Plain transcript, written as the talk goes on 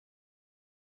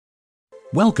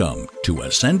Welcome to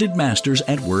Ascended Masters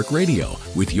at Work Radio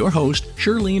with your host,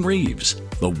 Shirlene Reeves,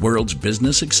 the world's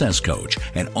business success coach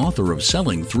and author of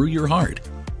Selling Through Your Heart,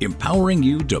 empowering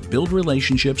you to build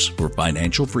relationships for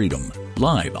financial freedom.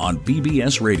 Live on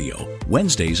BBS Radio,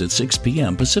 Wednesdays at 6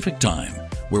 p.m. Pacific Time,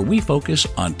 where we focus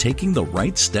on taking the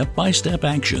right step-by-step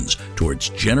actions towards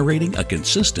generating a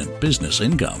consistent business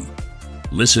income.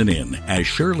 Listen in as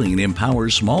Shirlene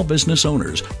empowers small business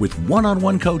owners with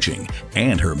one-on-one coaching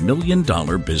and her $1 million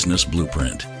business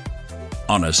blueprint.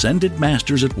 On Ascended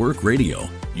Masters at Work Radio,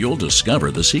 you'll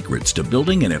discover the secrets to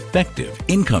building an effective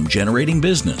income-generating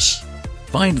business.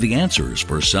 Find the answers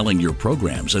for selling your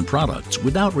programs and products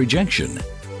without rejection.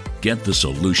 Get the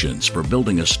solutions for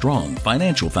building a strong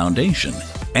financial foundation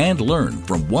and learn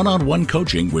from one-on-one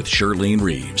coaching with Shirlene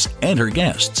Reeves and her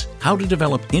guests how to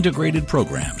develop integrated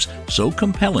programs so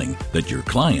compelling that your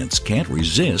clients can't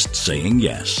resist saying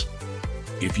yes.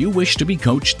 If you wish to be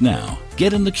coached now,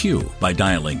 get in the queue by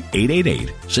dialing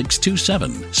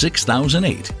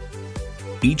 888-627-6008.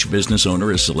 Each business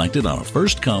owner is selected on a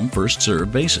first-come,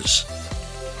 first-served basis.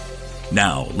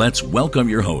 Now, let's welcome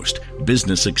your host,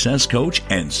 business success coach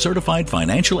and certified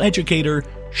financial educator,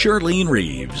 Shirlene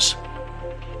Reeves.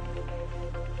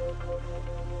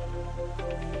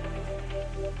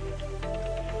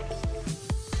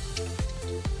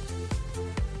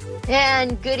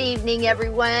 And good evening,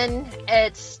 everyone.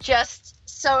 It's just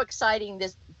so exciting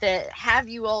to have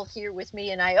you all here with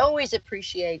me, and I always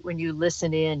appreciate when you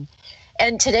listen in.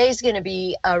 And today's going to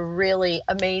be a really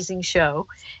amazing show,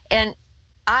 and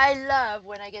I love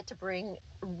when I get to bring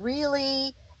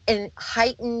really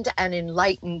heightened and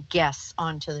enlightened guests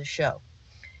onto the show.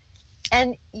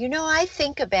 And, you know, I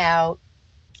think about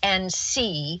and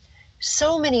see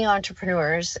so many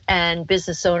entrepreneurs and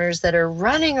business owners that are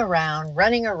running around.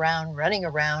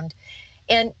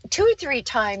 And 2 or 3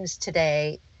 times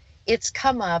today, it's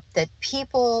come up that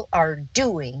people are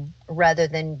doing rather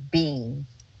than being.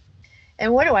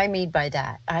 And what do I mean by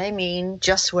that? I mean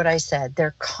just what I said.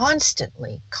 They're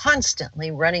constantly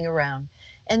running around,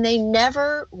 and they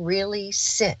never really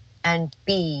sit and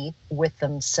be with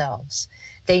themselves.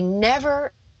 They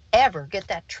never, ever get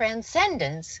that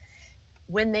transcendence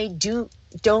when they don't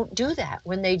do that,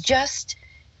 when they just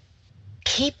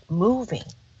keep moving.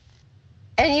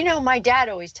 And you know, my dad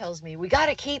always tells me, we got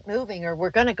to keep moving or we're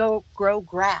going to go grow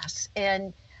grass.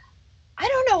 And I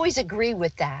don't always agree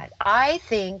with that. I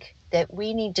think that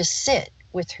we need to sit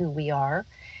with who we are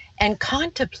and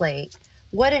contemplate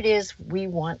what it is we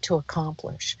want to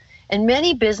accomplish. And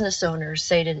many business owners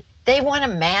say they want to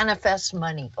manifest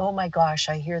money. Oh my gosh,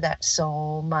 I hear that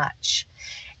so much.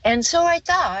 And so I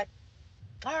thought,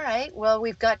 all right, well,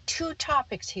 we've got 2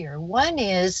 topics here. One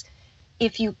is,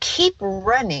 if you keep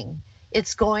running,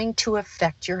 it's going to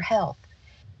affect your health.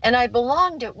 And I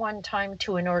belonged at one time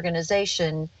to an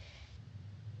organization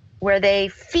where they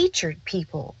featured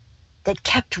people that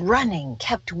kept running,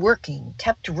 kept working.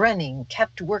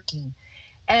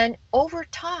 And over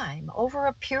time, over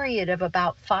a period of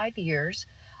about 5 years,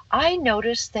 I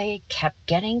noticed they kept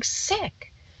getting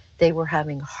sick. They were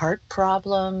having heart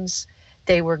problems.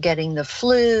 They were getting the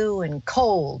flu and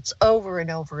colds over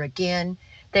and over again.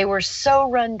 They were so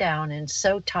run down and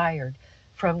so tired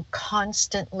from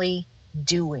constantly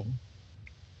doing.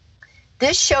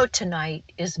 This show tonight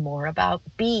is more about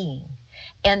being.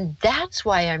 And that's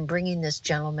why I'm bringing this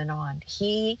gentleman on.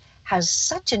 He has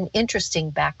such an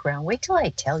interesting background. Wait till I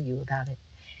tell you about it.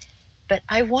 But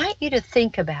I want you to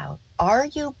think about, are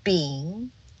you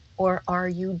being or are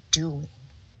you doing?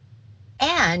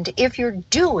 And if you're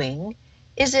doing,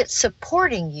 is it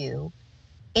supporting you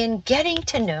in getting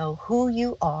to know who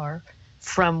you are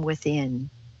from within?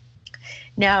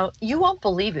 Now, you won't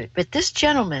believe it, but this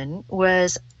gentleman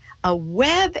was a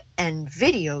web and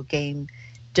video game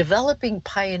developing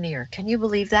pioneer. Can you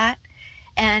believe that?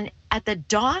 And at the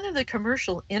dawn of the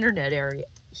commercial internet area,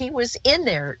 he was in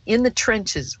there in the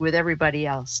trenches with everybody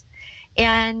else.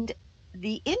 And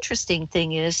the interesting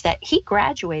thing is that he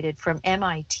graduated from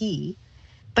MIT,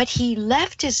 but he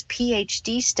left his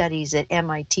PhD studies at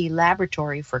MIT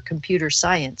Laboratory for Computer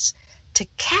Science to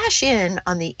cash in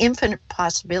on the infinite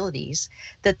possibilities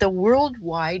that the World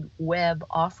Wide Web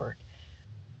offered.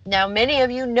 Now, many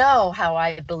of you know how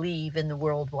I believe in the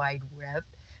World Wide Web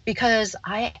because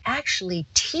I actually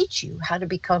teach you how to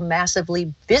become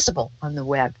massively visible on the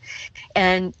web.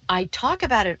 And I talk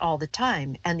about it all the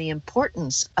time and the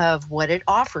importance of what it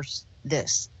offers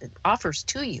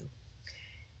to you.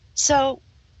 So,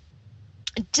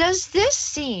 does this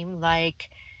seem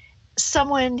like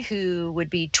someone who would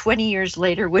be 20 years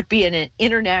later would be an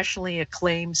internationally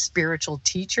acclaimed spiritual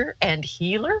teacher and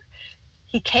healer?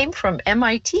 He came from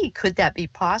MIT. Could that be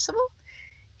possible?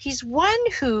 He's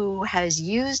one who has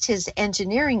used his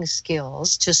engineering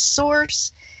skills to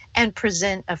source and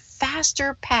present a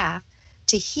faster path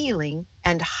to healing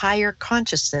and higher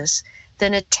consciousness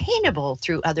than attainable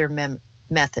through other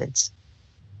methods.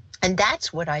 And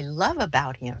that's what I love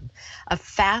about him, a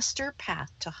faster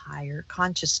path to higher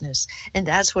consciousness. And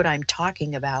that's what I'm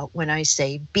talking about when I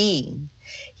say being.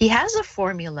 He has a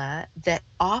formula that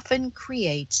often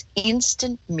creates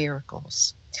instant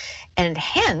miracles. And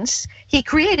hence, he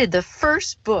created the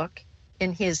first book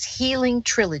in his healing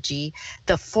trilogy,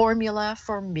 The Formula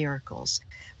for Miracles,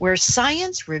 where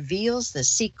science reveals the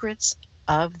secrets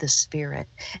of the spirit.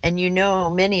 And you know,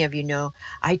 many of you know,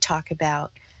 I talk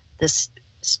about this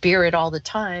spirit all the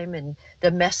time and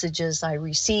the messages I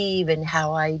receive and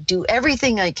how I do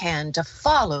everything I can to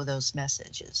follow those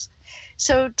messages.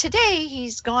 So today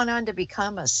he's gone on to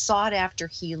become a sought after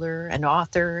healer, an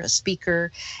author, a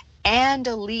speaker, and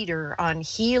a leader on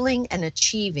healing and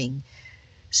achieving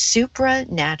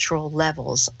supranatural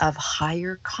levels of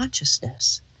higher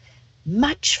consciousness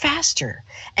much faster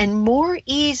and more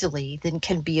easily than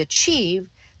can be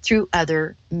achieved through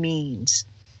other means.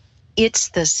 It's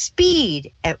the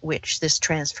speed at which this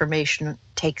transformation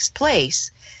takes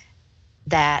place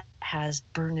that has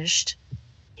burnished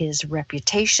his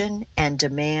reputation and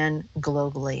demand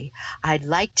globally. I'd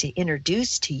like to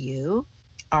introduce to you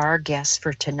our guest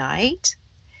for tonight,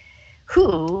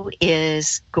 who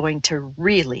is going to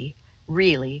really,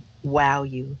 really wow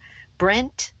you.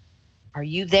 Brent, are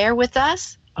you there with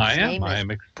us? I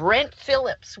am. Brent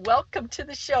Phillips. Welcome to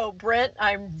the show, Brent.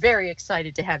 I'm very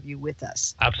excited to have you with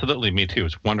us. Absolutely. Me too.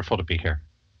 It's wonderful to be here.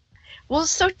 Well,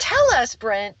 so tell us,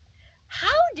 Brent,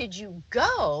 how did you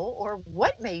go, or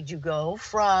what made you go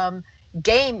from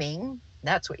gaming,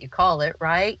 that's what you call it,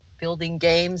 right? Building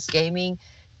games, gaming,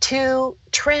 to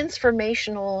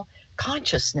transformational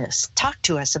consciousness? Talk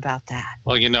to us about that.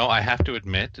 Well, you know, I have to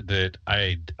admit that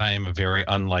I am a very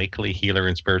unlikely healer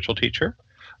and spiritual teacher.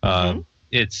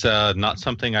 It's not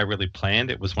something I really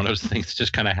planned. It was one of those things that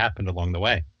just kind of happened along the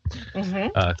way.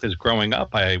 Because growing up,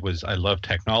 I loved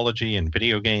technology and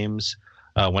video games.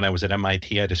 When I was at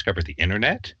MIT, I discovered the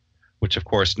internet, which of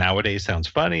course nowadays sounds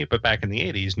funny, but back in the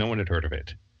 80s, no one had heard of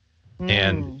it.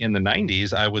 And in the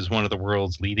 90s, I was one of the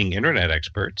world's leading internet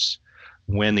experts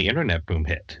when the internet boom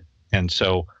hit. And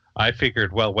so I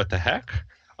figured, well, what the heck?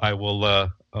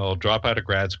 I'll drop out of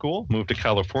grad school, move to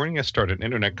California, start an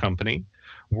internet company,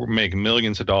 make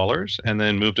millions of dollars, and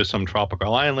then move to some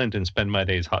tropical island and spend my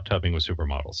days hot tubbing with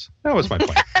supermodels. That was my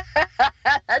plan.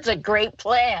 That's a great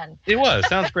plan. It was.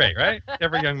 Sounds great, right?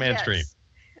 Every young man's dream.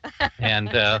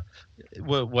 And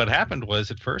what happened was,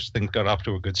 at first, things got off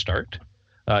to a good start.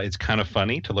 It's kind of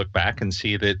funny to look back and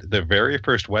see that the very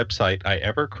first website I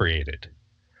ever created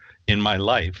in my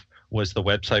life was the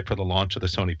website for the launch of the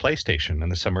Sony PlayStation in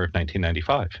the summer of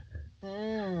 1995.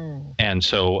 And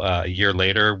so a year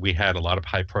later, we had a lot of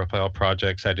high-profile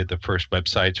projects. I did the first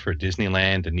websites for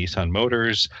Disneyland and Nissan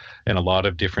Motors and a lot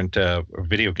of different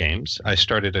video games. I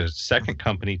started a second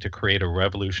company to create a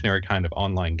revolutionary kind of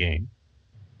online game.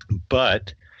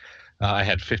 But I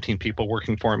had 15 people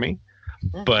working for me.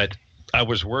 But I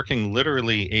was working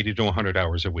literally 80 to 100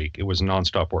 hours a week. It was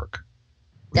nonstop work.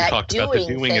 We talked about the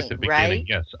doing at the beginning. Right?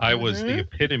 Yes, I was the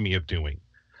epitome of doing.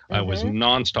 I was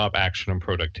nonstop action and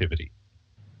productivity.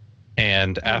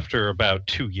 And after about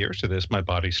 2 years of this, my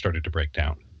body started to break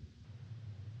down.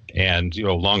 And, you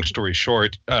know, long story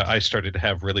short, I started to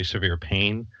have really severe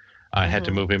pain. I had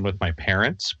to move in with my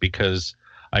parents because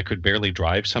I could barely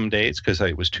drive some days because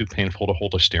it was too painful to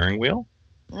hold a steering wheel.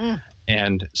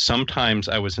 And sometimes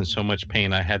I was in so much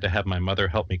pain, I had to have my mother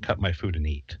help me cut my food and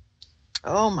eat.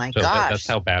 Oh, my gosh. That's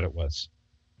how bad it was.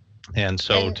 And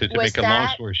so to make a long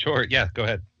story short, yeah, go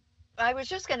ahead. I was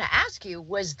just going to ask you,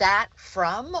 was that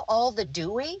from all the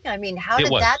doing? I mean, how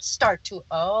did that start to?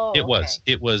 Oh, it was.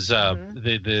 It was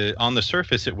the on the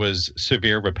surface, it was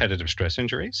severe repetitive stress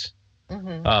injuries.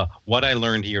 What I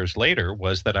learned years later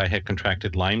was that I had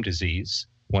contracted Lyme disease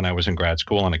when I was in grad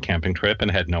school on a camping trip and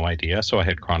had no idea. So I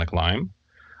had chronic Lyme.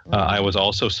 I was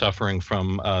also suffering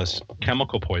from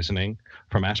chemical poisoning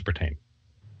from aspartame.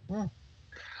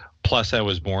 Plus, I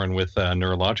was born with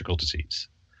neurological disease.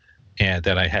 And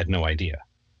that I had no idea.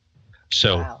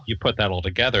 So you put that all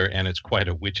together, and it's quite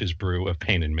a witch's brew of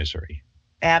pain and misery.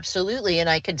 Absolutely. And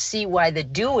I could see why the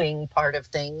doing part of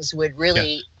things would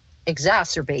really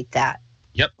exacerbate that.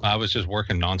 Yep. I was just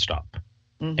working nonstop.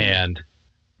 And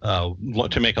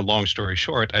to make a long story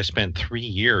short, I spent 3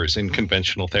 years in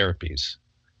conventional therapies,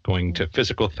 going to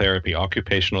physical therapy,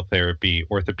 occupational therapy,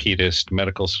 orthopedist,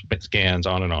 medical scans,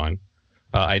 on and on.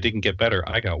 I didn't get better.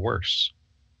 I got worse.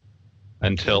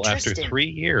 until after 3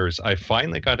 years, I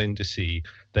finally got in to see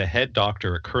the head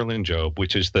doctor at Curlin Job,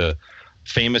 which is the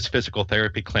famous physical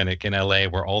therapy clinic in LA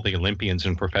where all the Olympians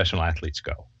and professional athletes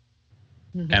go.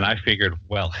 Mm-hmm. And I figured,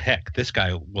 well, heck, this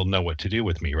guy will know what to do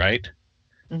with me, right?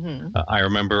 Mm-hmm. I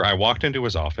remember I walked into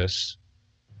his office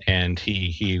and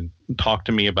he talked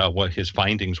to me about what his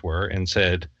findings were and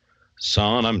said,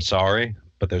 son, I'm sorry,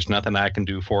 but there's nothing I can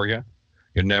do for you.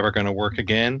 You're never going to work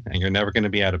again and you're never going to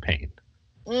be out of pain.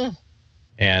 Mm.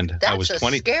 And that's I was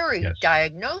 20. That's a scary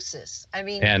diagnosis. I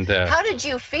mean, how did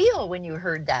you feel when you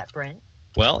heard that, Brent?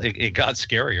 Well, it got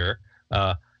scarier.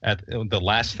 At the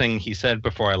last thing he said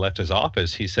before I left his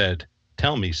office, he said,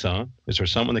 tell me, son, is there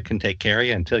someone that can take care of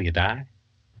you until you die?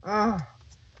 Oh,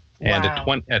 and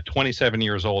wow. At 27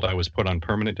 years old, I was put on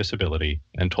permanent disability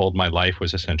and told my life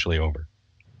was essentially over.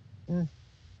 Mm.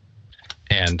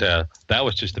 And that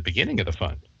was just the beginning of the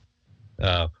fun.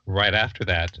 Right after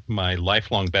that, my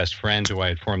lifelong best friend who I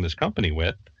had formed this company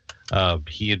with,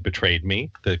 he had betrayed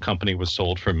me. The company was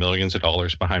sold for millions of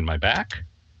dollars behind my back.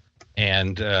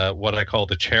 And what I call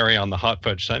the cherry on the hot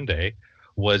fudge sundae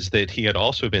was that he had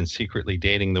also been secretly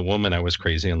dating the woman I was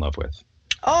crazy in love with.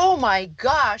 Oh, my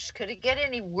gosh. Could it get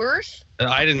any worse?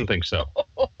 I didn't think so.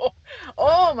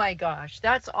 Oh, my gosh.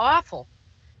 That's awful.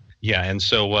 Yeah. And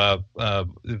so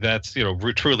that's,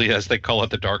 truly, as they call it,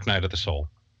 the dark night of the soul.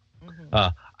 Mm-hmm.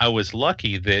 I was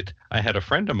lucky that I had a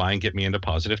friend of mine get me into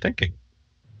positive thinking.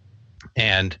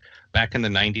 And back in the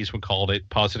 90s, we called it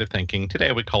positive thinking.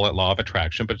 Today, we call it law of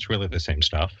attraction, but it's really the same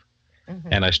stuff. Mm-hmm.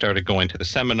 And I started going to the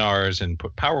seminars and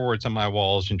put power words on my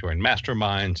walls and joined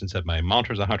masterminds and said my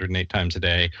mantras 108 times a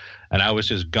day. And I was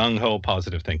just gung-ho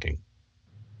positive thinking.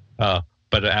 But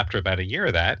after about a year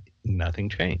of that, nothing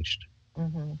changed.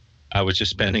 Mm-hmm. I was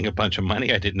just spending a bunch of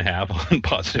money I didn't have on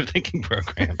positive thinking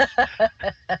programs.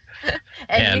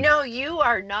 and you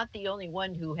are not the only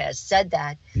one who has said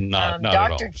that. Not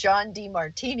Dr. John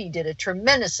DeMartini did a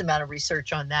tremendous amount of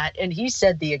research on that, and he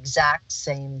said the exact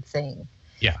same thing.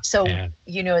 Yeah. So,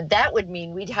 that would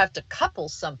mean we'd have to couple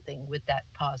something with that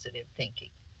positive thinking.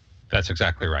 That's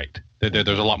exactly right.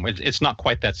 There's a lot more. It's not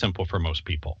quite that simple for most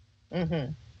people.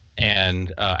 Mm-hmm.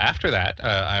 And after that,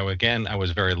 I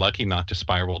was very lucky not to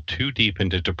spiral too deep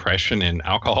into depression and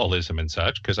alcoholism and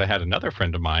such, because I had another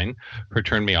friend of mine who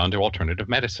turned me on to alternative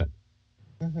medicine.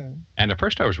 Mm-hmm. And at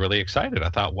first I was really excited. I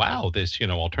thought, wow, this,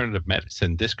 alternative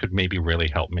medicine, this could maybe really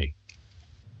help me.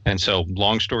 And so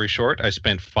long story short, I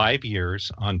spent 5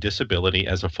 years on disability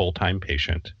as a full-time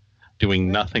patient, doing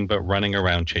nothing but running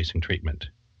around chasing treatment.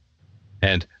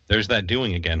 And there's that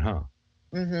doing again, huh?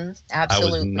 Mm-hmm.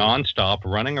 Absolutely. I was nonstop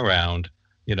running around,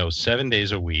 7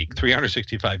 days a week,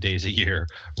 365 days a year,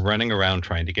 running around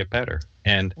trying to get better.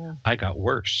 And I got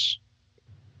worse.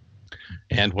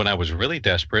 And when I was really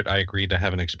desperate, I agreed to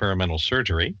have an experimental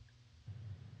surgery.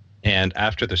 And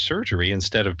after the surgery,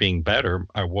 instead of being better,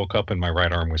 I woke up and my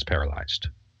right arm was paralyzed.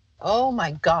 Oh,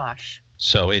 my gosh.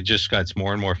 So it just got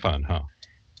more and more fun, huh?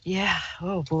 Yeah.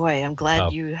 Oh, boy. I'm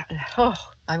glad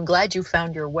you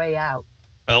found your way out.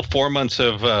 Well, 4 months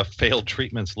of failed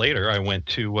treatments later, I went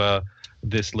to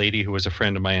this lady who was a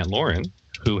friend of my Aunt Lauren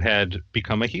who had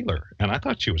become a healer. And I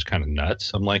thought she was kind of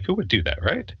nuts. I'm like, who would do that,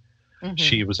 right? Mm-hmm.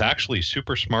 She was actually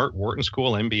super smart, Wharton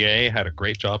School, MBA, had a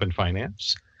great job in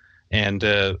finance, and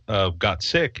got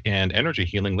sick, and energy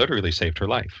healing literally saved her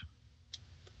life.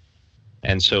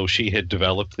 And so she had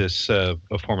developed this a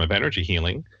form of energy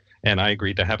healing. And I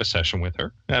agreed to have a session with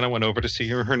her. And I went over to see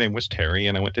her. Her name was Terry.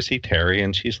 And I went to see Terry.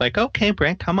 And she's like, okay,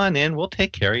 Brent, come on in. We'll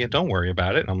take care of you. Don't worry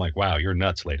about it. And I'm like, wow, you're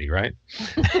nuts, lady, right?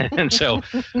 And so,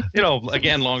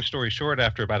 again, long story short,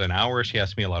 after about an hour, she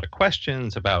asked me a lot of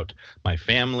questions about my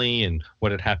family and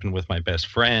what had happened with my best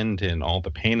friend and all the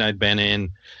pain I'd been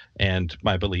in and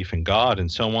my belief in God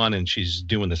and so on. And she's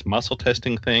doing this muscle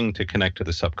testing thing to connect to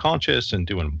the subconscious and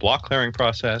doing a block clearing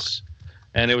process.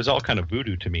 And it was all kind of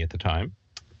voodoo to me at the time.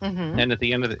 Mm-hmm. And at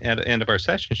the end of our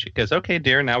session, she goes, okay,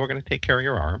 dear, now we're going to take care of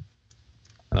your arm.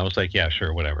 And I was like, yeah,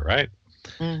 sure, whatever, right?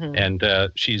 Mm-hmm.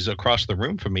 And she's across the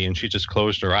room from me, and she just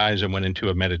closed her eyes and went into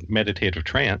a meditative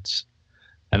trance.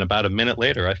 And about a minute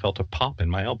later, I felt a pop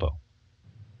in my elbow.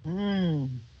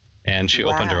 Mm. And she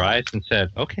opened her eyes and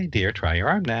said, okay, dear, try your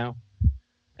arm now.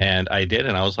 And I did,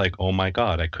 and I was like, oh, my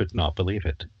God, I could not believe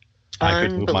it. I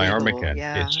could move my arm again.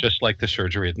 Yeah. It's just like the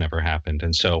surgery had never happened.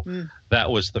 And so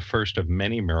that was the first of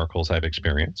many miracles I've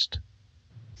experienced.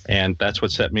 And that's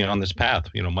what set me on this path.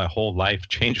 My whole life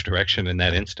changed direction in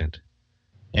that instant.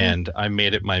 And I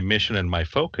made it my mission and my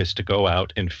focus to go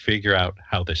out and figure out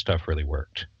how this stuff really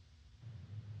worked.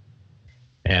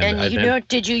 And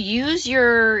did you use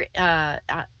your,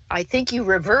 I think you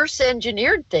reverse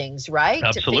engineered things, right?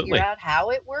 Absolutely. To figure out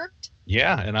how it worked?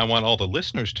 Yeah, and I want all the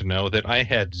listeners to know that I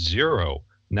had zero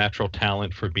natural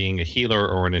talent for being a healer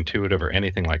or an intuitive or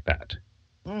anything like that.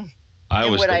 Mm. I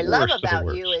And was what the I love worst of the about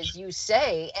worst. you is you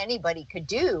say anybody could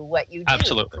do what you do,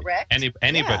 Absolutely. correct?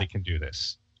 Anybody can do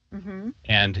this. Mm-hmm.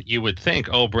 And you would think,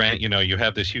 oh, Brent, you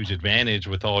have this huge advantage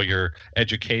with all your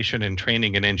education and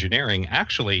training and engineering.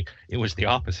 Actually, it was the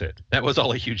opposite. That was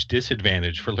all a huge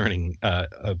disadvantage for learning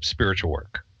spiritual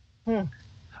work.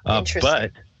 Interesting.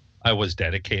 But I was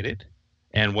dedicated.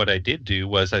 And what I did do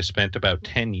was I spent about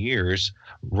 10 years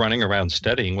running around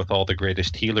studying with all the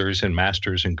greatest healers and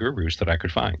masters and gurus that I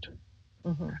could find.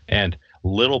 Mm-hmm. And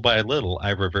little by little, I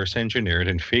reverse engineered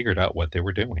and figured out what they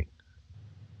were doing.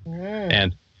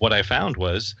 And what I found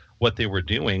was what they were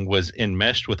doing was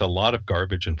enmeshed with a lot of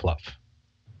garbage and fluff.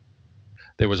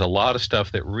 There was a lot of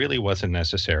stuff that really wasn't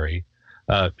necessary.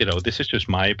 This is just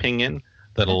my opinion,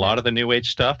 that a lot of the New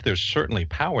Age stuff, there's certainly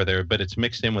power there, but it's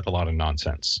mixed in with a lot of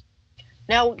nonsense.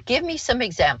 Now, give me some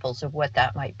examples of what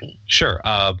that might be. Sure.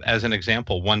 As an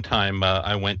example, one time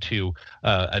I went to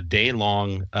a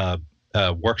day-long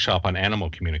workshop on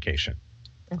animal communication.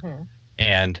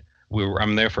 And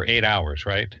I'm there for 8 hours,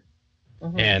 right?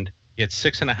 And it's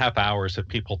 6.5 hours of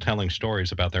people telling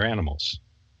stories about their animals.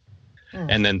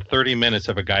 And then 30 minutes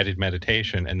of a guided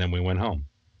meditation, and then we went home.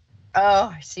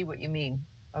 Oh, I see what you mean.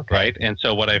 Okay. Right. And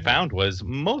so what I found was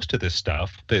most of this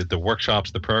stuff, the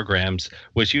workshops, the programs,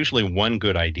 was usually one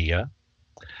good idea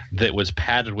that was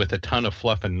padded with a ton of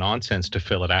fluff and nonsense to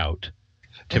fill it out,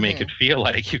 to make it feel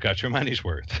like you got your money's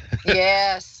worth.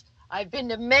 Yes. I've been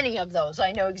to many of those.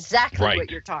 I know exactly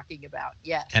what you're talking about.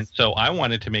 Yes. And so I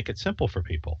wanted to make it simple for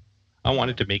people. I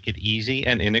wanted to make it easy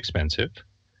and inexpensive.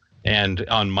 And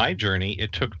on my journey,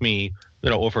 it took me,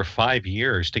 over 5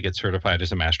 years to get certified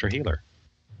as a master healer.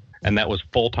 And that was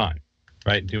full time,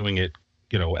 right? Doing it,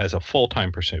 as a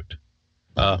full-time pursuit.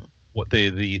 What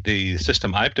the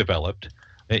system I've developed,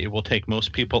 it will take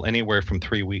most people anywhere from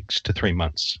 3 weeks to 3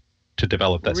 months to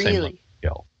develop that same level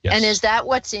skill. Yes. And is that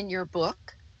what's in your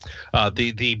book?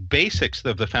 The basics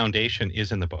of the foundation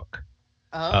is in the book.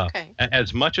 Oh, okay.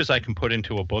 As much as I can put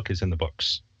into a book is in the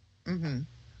books.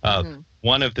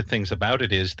 One of the things about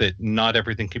it is that not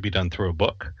everything can be done through a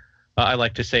book. I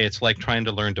like to say it's like trying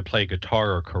to learn to play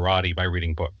guitar or karate by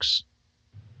reading books.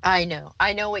 I know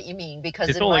what you mean, because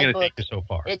it's in only my going to take you so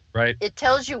far, right? It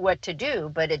tells you what to do,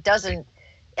 but it doesn't.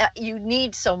 You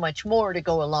need so much more to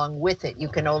go along with it. You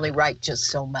can only write just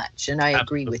so much, and I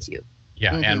agree with you.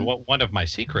 Yeah, and one of my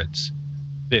secrets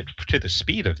that to the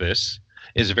speed of this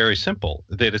is very simple,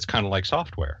 that it's kind of like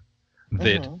software.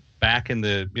 That back in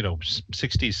the 60s,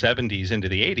 70s, into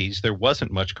the 80s, there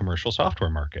wasn't much commercial software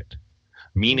market.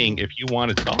 Meaning if you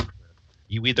wanted software,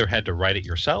 you either had to write it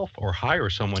yourself or hire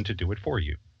someone to do it for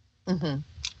you.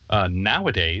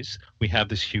 Nowadays, we have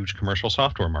this huge commercial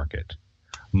software market.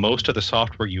 Most of the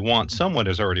software you want, someone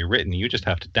has already written. You just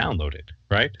have to download it,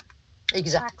 right?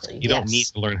 Exactly. You don't need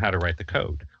to learn how to write the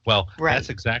code. Well, that's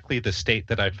exactly the state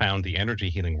that I found the energy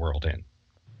healing world in.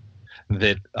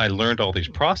 That I learned all these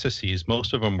processes.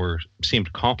 Most of them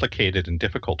seemed complicated and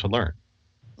difficult to learn.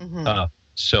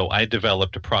 So I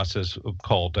developed a process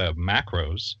called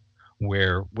macros,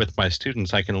 where with my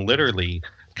students, I can literally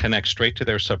connect straight to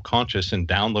their subconscious and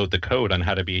download the code on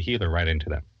how to be a healer right into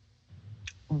them.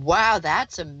 Wow,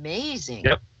 that's amazing.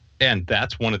 Yep. And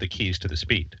that's one of the keys to the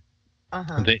speed.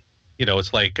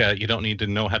 It's like you don't need to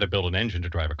know how to build an engine to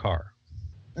drive a car.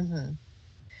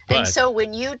 And so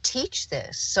when you teach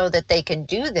this so that they can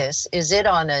do this, is it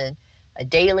on a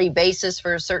daily basis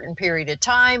for a certain period of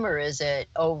time, or is it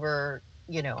over,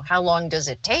 how long does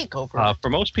it take over? For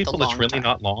most people, it's really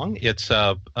not long. It's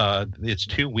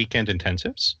 2 weekend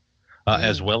intensives,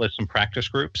 as well as some practice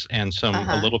groups and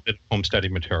a little bit of home study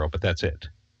material, but that's it.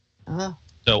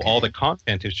 So all the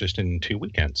content is just in 2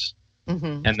 weekends.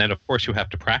 And then, of course, you have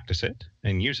to practice it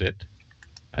and use it.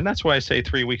 And that's why I say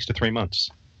 3 weeks to 3 months.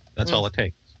 That's all it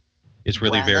takes. It's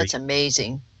really that's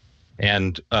amazing.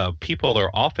 And people are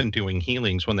often doing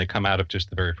healings when they come out of just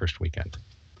the very first weekend.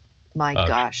 My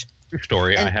gosh. True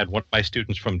story. I had one of my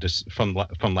students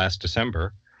from last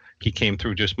December. He came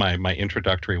through just my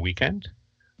introductory weekend.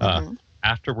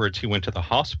 Afterwards, he went to the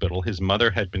hospital. His mother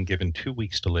had been given 2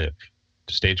 weeks to live,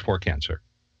 to stage 4 cancer.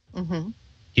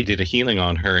 He did a healing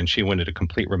on her, and she went into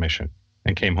complete remission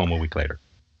and came home a week later.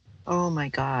 Oh, my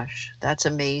gosh. That's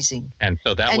amazing. And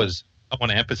so I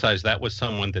want to emphasize, that was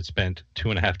someone that spent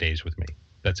 2.5 days with me.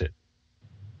 That's it.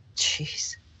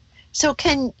 Jeez. So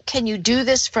can you do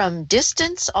this from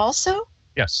distance also?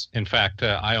 Yes. In fact,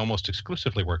 I almost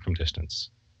exclusively work from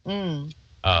distance.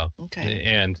 Okay.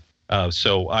 And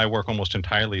so I work almost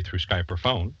entirely through Skype or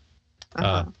phone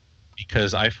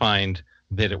because I find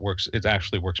that it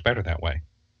actually works better that way.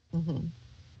 Mm-hmm.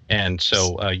 And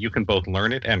so you can both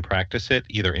learn it and practice it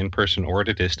either in person or at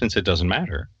a distance. It doesn't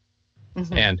matter.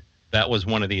 Mm-hmm. And that was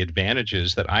one of the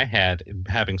advantages that I had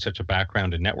having such a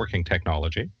background in networking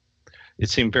technology. It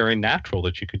seemed very natural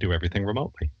that you could do everything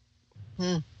remotely.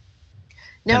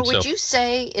 Now, would you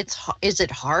say is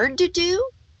it hard to do?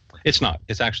 It's not.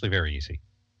 It's actually very easy.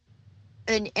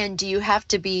 And do you have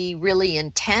to be really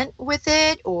intent with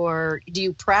it, or do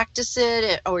you practice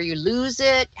it, or you lose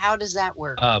it? How does that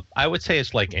work? I would say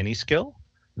it's like any skill,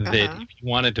 that if you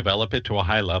want to develop it to a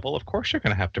high level, of course you're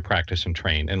going to have to practice and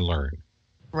train and learn.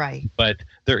 Right. But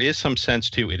there is some sense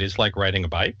to it is like riding a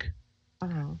bike,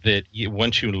 that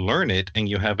once you learn it and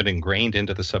you have it ingrained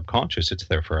into the subconscious, it's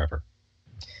there forever.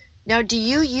 Now, do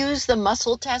you use the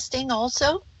muscle testing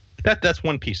also? That's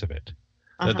one piece of it.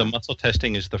 The muscle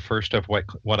testing is the first of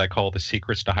what I call the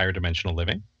secrets to higher dimensional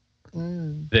living.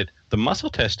 That the muscle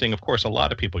testing, of course, a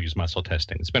lot of people use muscle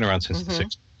testing. It's been around since the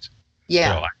 60s.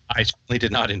 Yeah. So I certainly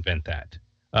did not invent that.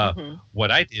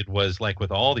 What I did was, like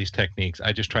with all these techniques,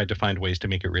 I just tried to find ways to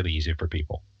make it really easy for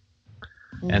people.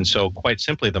 And so quite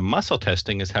simply, the muscle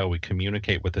testing is how we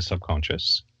communicate with the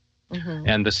subconscious.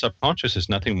 And the subconscious is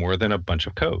nothing more than a bunch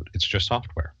of code. It's just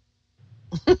software.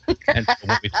 And so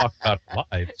when we talk about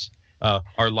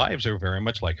our lives are very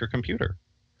much like your computer.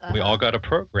 We all got a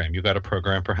program. You got a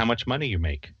program for how much money you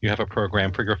make. You have a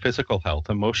program for your physical health,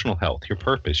 emotional health, your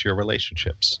purpose, your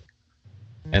relationships.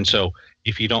 And so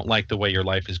if you don't like the way your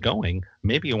life is going,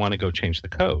 maybe you want to go change the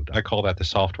code. I call that the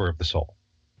software of the soul.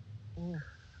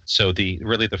 So the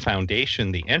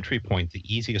foundation, the entry point, the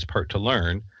easiest part to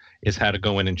learn is how to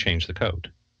go in and change the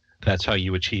code. That's how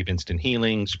you achieve instant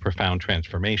healings, profound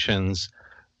transformations,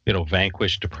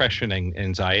 vanquish depression and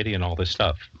anxiety and all this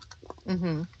stuff.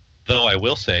 Though I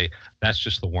will say that's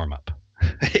just the warm up.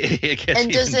 It gets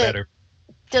even better.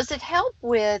 Does it help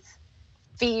with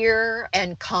fear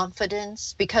and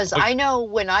confidence? Because I know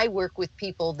when I work with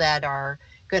people that are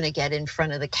going to get in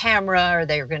front of the camera, or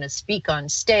they're going to speak on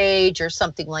stage or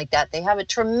something like that, they have a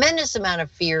tremendous amount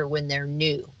of fear when they're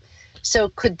new. So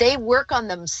could they work on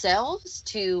themselves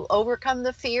to overcome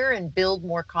the fear and build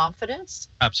more confidence?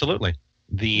 Absolutely.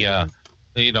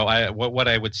 What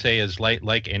I would say is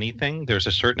like anything, there's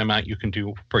a certain amount you can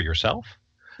do for yourself,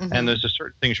 and there's a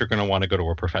certain things you're going to want to go to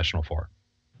a professional for.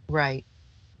 Right.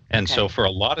 And so for a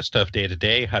lot of stuff day to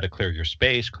day, how to clear your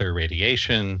space, clear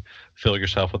radiation, fill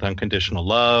yourself with unconditional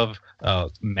love,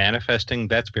 manifesting,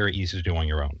 that's very easy to do on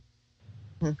your own.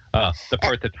 The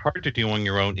part that's hard to do on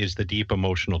your own is the deep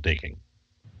emotional digging.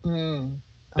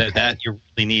 That you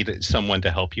really need someone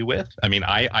to help you with. I mean,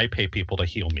 I pay people to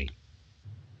heal me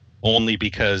only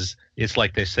because it's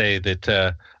like they say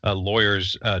that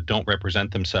lawyers don't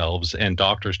represent themselves and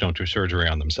doctors don't do surgery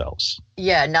on themselves.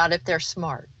 Yeah, not if they're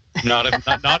smart. Not if it's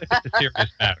a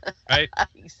serious matter, right?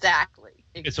 Exactly.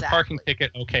 It's a parking ticket.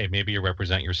 Okay, maybe you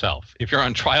represent yourself. If you're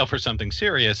on trial for something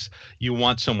serious, you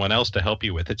want someone else to help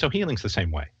you with it. So healing's the same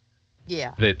way.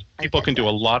 Yeah. That people can do a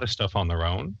lot of stuff on their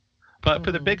own. But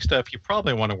for the big stuff, you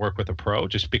probably want to work with a pro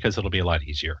just because it'll be a lot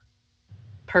easier.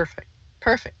 Perfect.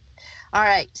 All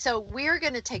right. So we're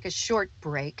going to take a short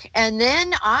break, and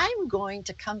then I'm going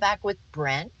to come back with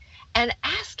Brent and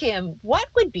ask him what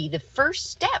would be the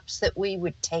first steps that we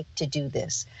would take to do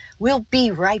this. We'll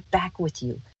be right back with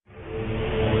you.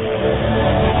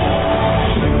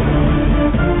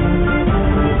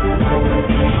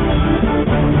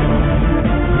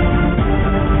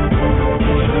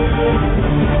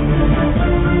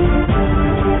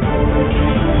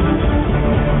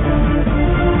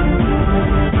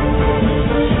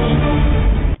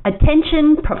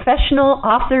 Attention professional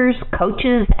authors,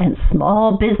 coaches, and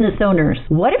small business owners.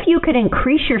 What if you could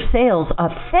increase your sales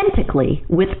authentically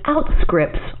without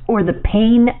scripts or the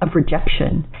pain of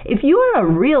rejection? If you are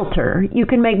a realtor, you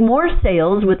can make more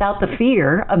sales without the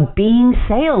fear of being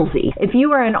salesy. If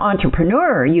you are an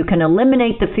entrepreneur, you can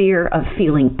eliminate the fear of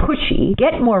feeling pushy,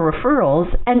 get more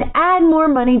referrals, and add more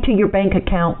money to your bank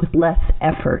account with less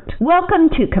effort. Welcome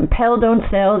to Compel Don't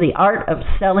Sell, the Art of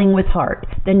Selling with Heart,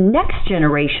 the next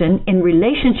generation in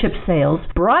relationship sales,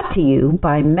 brought to you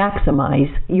by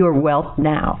Maximize Your Wealth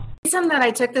Now. The reason that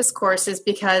I took this course is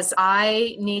because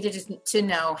I needed to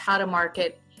know how to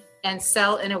market and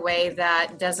sell in a way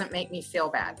that doesn't make me feel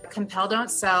bad. Compel Don't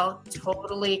Sell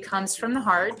totally comes from the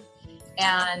heart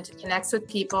and connects with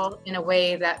people in a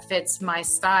way that fits my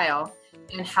style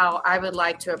and how I would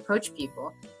like to approach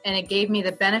people. And it gave me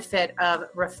the benefit of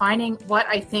refining what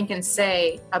I think and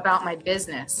say about my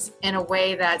business in a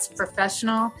way that's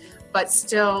professional, but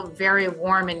still very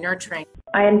warm and nurturing.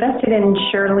 I invested in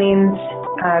Shirlene's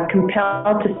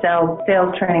Compel to Sell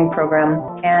sales training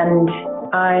program, and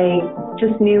I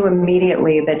just knew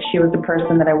immediately that she was the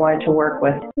person that I wanted to work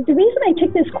with. The reason I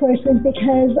took this course was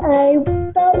because I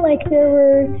felt like there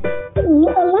were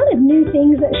a lot of new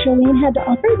things that Shirlene had to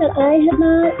offer that I had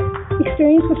not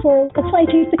experienced before. That's why I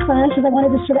chose the class, is I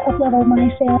wanted to sort of up-level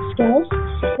my sales skills.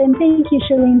 And thank you,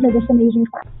 Shirlene, for this amazing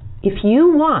class. If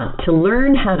you want to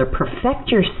learn how to perfect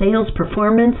your sales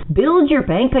performance, build your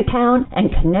bank account,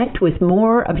 and connect with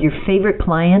more of your favorite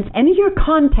clients, enter your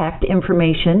contact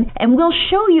information, and we'll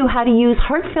show you how to use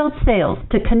heartfelt sales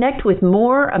to connect with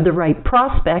more of the right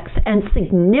prospects and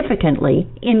significantly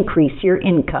increase your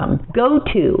income. Go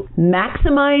to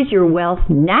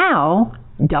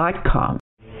MaximizeYourWealthNow.com.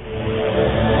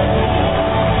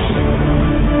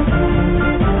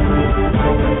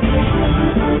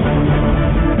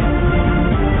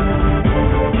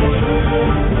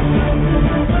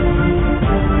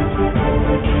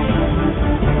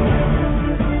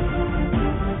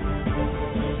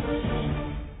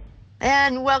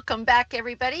 And welcome back,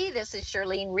 everybody. This is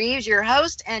Shirlene Reeves, your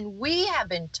host, and we have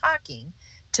been talking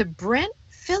to Brent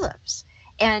Phillips,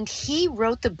 and he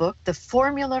wrote the book, The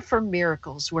Formula for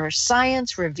Miracles, where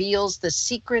science reveals the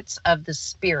secrets of the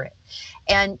spirit.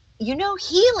 And, you know,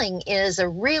 healing is a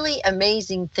really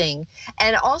amazing thing.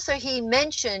 And also he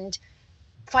mentioned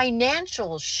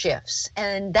financial shifts,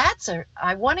 and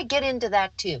I want to get into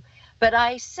that too. But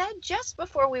I said just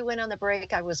before we went on the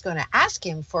break, I was going to ask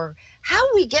him for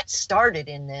how we get started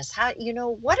in this. How, you know,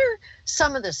 what are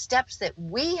some of the steps that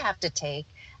we have to take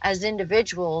as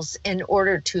individuals in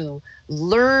order to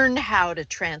learn how to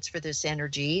transfer this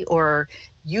energy or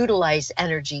utilize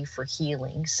energy for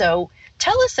healing? So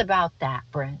tell us about that,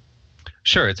 Brent.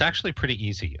 Sure. It's actually pretty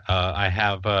easy. I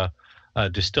have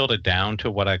distilled it down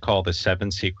to what I call the 7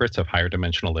 secrets of higher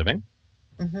dimensional living.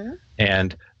 Mm-hmm.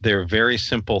 And they're very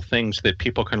simple things that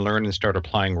people can learn and start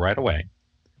applying right away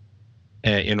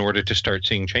in order to start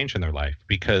seeing change in their life.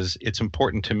 Because it's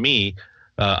important to me,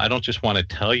 I don't just want to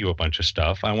tell you a bunch of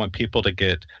stuff. I want people to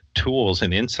get tools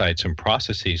and insights and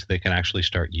processes they can actually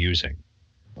start using.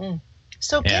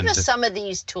 So give us some of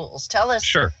these tools. Tell us.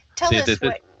 Sure.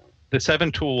 The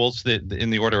 7 tools that, in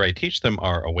the order I teach them,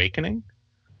 are awakening,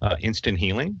 instant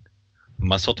healing,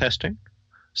 muscle testing,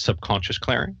 subconscious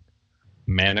clearing,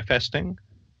 manifesting,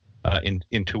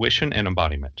 intuition, and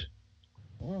embodiment.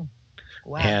 Wow.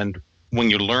 And when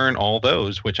you learn all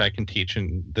those, which I can teach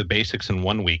in the basics in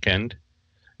one weekend,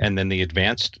 and then the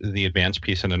advanced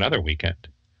piece in another weekend,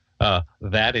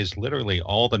 that is literally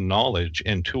all the knowledge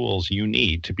and tools you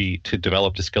need to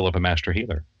develop the skill of a master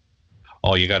healer.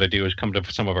 All you got to do is come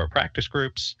to some of our practice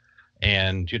groups,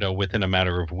 and within a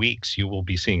matter of weeks, you will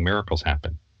be seeing miracles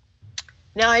happen.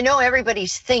 Now, I know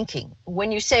everybody's thinking,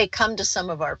 when you say come to some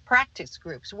of our practice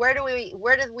groups, where do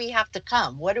we have to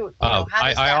come?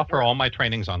 I offer all my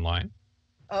trainings online.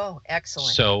 Oh,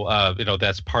 excellent. So,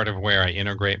 that's part of where I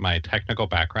integrate my technical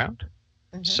background.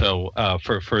 Mm-hmm. So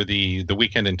for the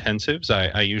weekend intensives,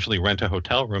 I usually rent a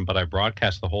hotel room, but I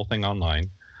broadcast the whole thing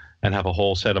online and have a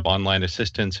whole set of online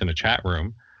assistants in a chat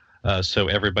room. So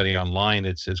everybody online,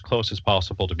 it's as close as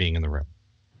possible to being in the room.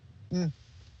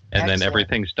 And Excellent. Then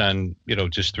everything's done,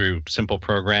 just through simple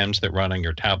programs that run on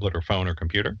your tablet or phone or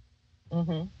computer.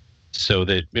 Mm-hmm. So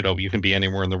that, you can be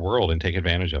anywhere in the world and take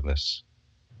advantage of this.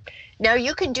 Now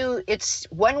it's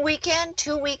 1 weekend,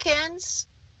 2 weekends?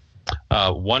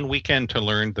 1 weekend to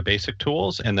learn the basic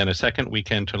tools, and then a second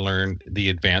weekend to learn the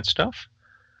advanced stuff.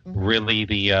 Mm-hmm. Really,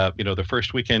 the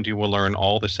first weekend you will learn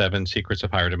all the 7 secrets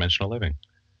of higher dimensional living.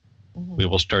 Mm-hmm. We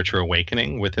will start your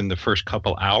awakening. Within the first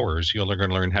couple hours, you're going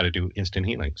to learn how to do instant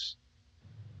healings.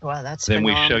 Wow, that's then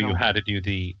phenomenal. We show you how to do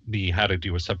how to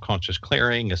do a subconscious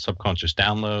clearing, a subconscious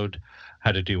download,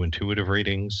 how to do intuitive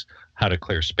readings, how to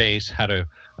clear space, how to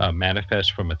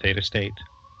manifest from a theta state,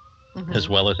 as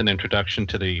well as an introduction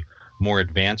to the more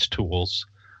advanced tools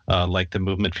like the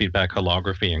movement feedback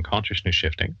holography and consciousness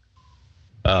shifting.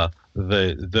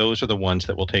 Those are the ones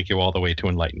that will take you all the way to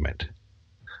enlightenment.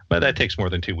 But that takes more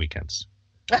than 2 weekends.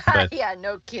 Yeah,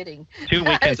 no kidding. 2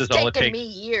 weekends is all it takes. It's taken me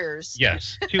years.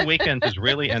 Yes, 2 weekends is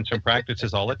really, and some practice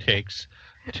is all it takes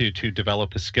to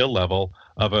develop the skill level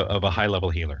of a high level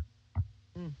healer.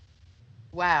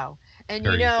 Wow. And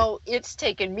Very easy. It's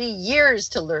taken me years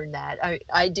to learn that.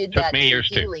 I did that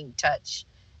healing touch.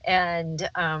 And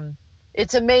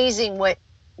it's amazing what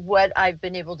I've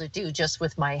been able to do just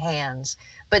with my hands.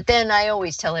 But then I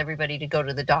always tell everybody to go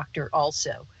to the doctor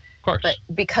also. Of course. But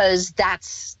because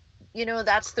that's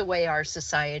the way our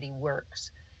society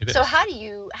works. So how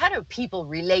do people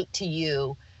relate to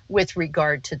you with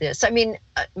regard to this? I mean,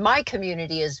 my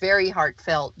community is very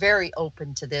heartfelt, very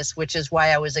open to this, which is why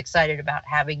I was excited about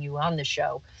having you on the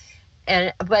show.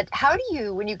 But how do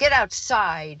you, when you get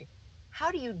outside,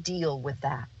 how do you deal with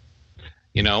that?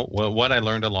 Well, what I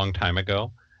learned a long time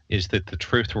ago is that the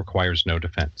truth requires no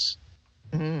defense.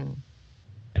 Mm.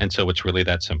 And so it's really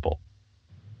that simple.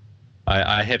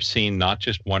 I have seen not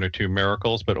just one or two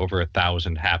miracles, but over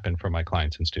 1,000 happen for my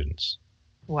clients and students.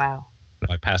 Wow.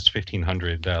 I passed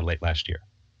 1,500 late last year.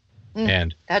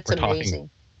 And that's we're amazing. Talking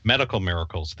medical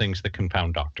miracles, things that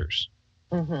confound doctors.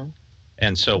 Mm-hmm.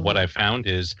 And so what I found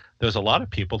is there's a lot of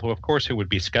people who, of course, who would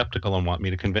be skeptical and want me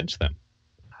to convince them.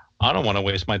 I don't want to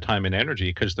waste my time and energy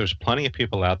because there's plenty of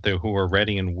people out there who are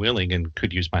ready and willing and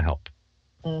could use my help.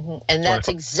 Mm-hmm. And that's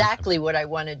exactly what I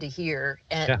wanted to hear,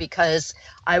 and because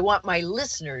I want my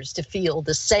listeners to feel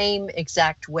the same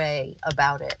exact way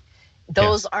about it.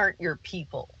 Those aren't your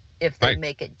people if they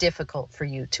make it difficult for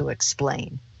you to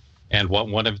explain. And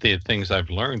one of the things I've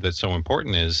learned that's so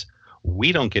important is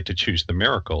we don't get to choose the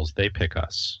miracles, they pick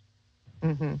us.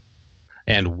 Mm-hmm.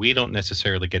 And we don't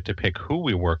necessarily get to pick who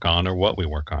we work on or what we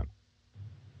work on.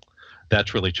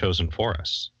 That's really chosen for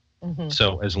us. Mm-hmm.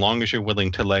 So as long as you're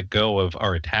willing to let go of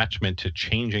our attachment to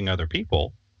changing other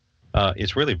people,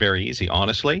 it's really very easy.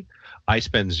 Honestly, I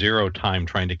spend zero time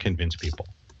trying to convince people.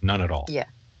 None at all. Yeah.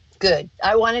 Good.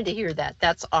 I wanted to hear that.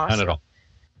 That's awesome. None at all.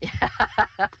 Yeah.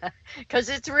 Because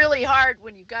it's really hard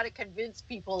when you got to convince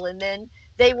people and then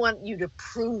they want you to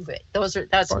prove it.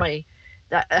 I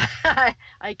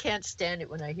can't stand it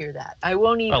when I hear that. I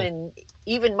won't even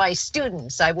my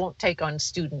students, I won't take on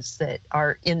students that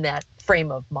are in that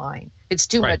frame of mind. It's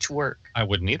too much work. I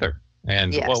wouldn't either.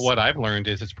 And what I've learned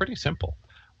is it's pretty simple.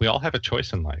 We all have a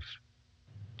choice in life.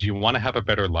 Do you want to have a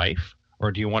better life,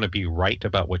 or do you want to be right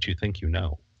about what you think you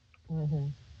know? Mm-hmm.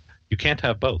 You can't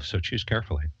have both, so choose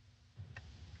carefully.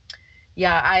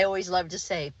 Yeah, I always love to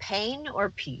say, pain or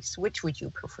peace, which would you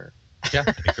prefer? Yeah,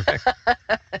 take your pick.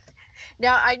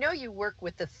 Now, I know you work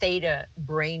with the theta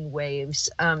brain waves.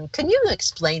 Can you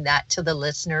explain that to the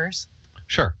listeners?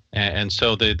 Sure. And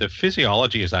so the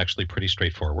physiology is actually pretty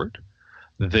straightforward,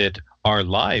 that our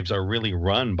lives are really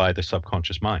run by the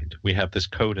subconscious mind. We have this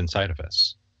code inside of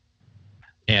us.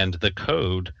 And the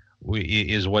code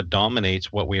is what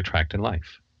dominates what we attract in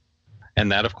life.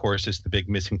 And that, of course, is the big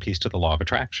missing piece to the law of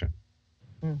attraction.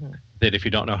 Mm-hmm. That if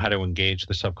you don't know how to engage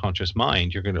the subconscious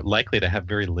mind, you're likely to have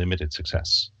very limited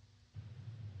success.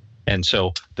 And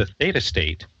so the theta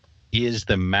state is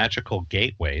the magical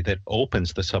gateway that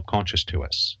opens the subconscious to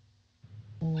us.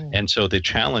 Mm. And so the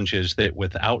challenge is that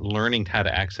without learning how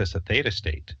to access a theta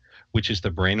state, which is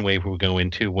the brainwave we go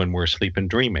into when we're asleep and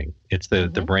dreaming, it's the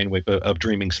brainwave of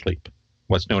dreaming sleep,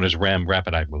 what's known as REM,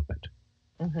 rapid eye movement.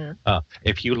 Mm-hmm.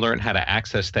 If you learn how to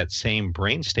access that same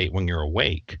brain state when you're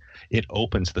awake, it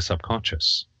opens the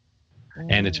subconscious.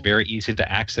 And it's very easy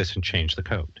to access and change the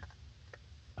code.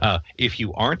 If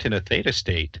you aren't in a theta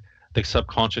state, the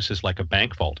subconscious is like a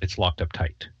bank vault. It's locked up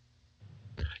tight.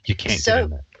 You can't get in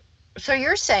there. So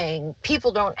you're saying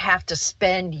people don't have to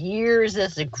spend years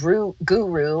as a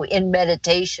guru in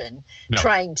meditation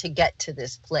trying to get to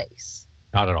this place?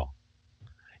 Not at all.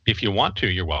 If you want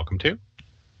to, you're welcome to.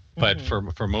 But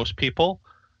for most people,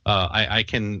 I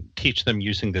can teach them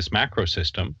using this macro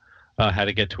system how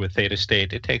to get to a theta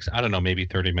state. It takes, maybe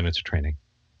 30 minutes of training.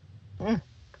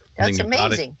 That's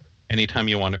amazing. Anytime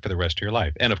you want it for the rest of your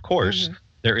life. And of course,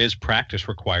 there is practice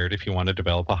required if you want to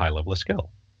develop a high level of skill.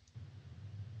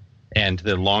 And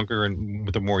the longer and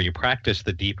the more you practice,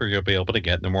 the deeper you'll be able to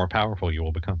get and the more powerful you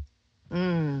will become.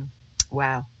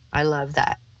 Wow. I love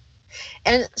that.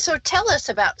 And so tell us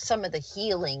about some of the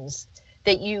healings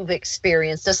that you've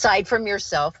experienced, aside from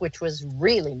yourself, which was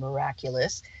really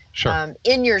miraculous,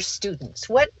 in your students.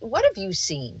 What have you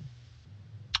seen?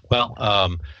 Well,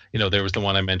 there was the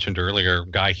one I mentioned earlier.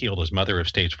 Guy healed his mother of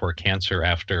stage 4 cancer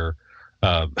after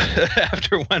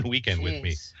after one weekend with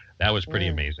me. That was pretty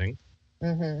amazing.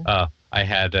 I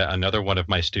had another one of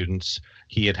my students.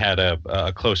 He had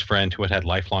a close friend who had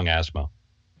lifelong asthma,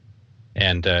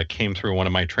 and came through one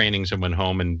of my trainings and went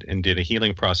home and did a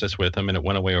healing process with him, and it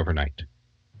went away overnight.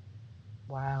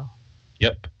 Wow.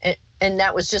 Yep. And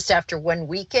that was just after one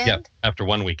weekend? Yep, after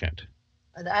one weekend.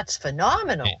 That's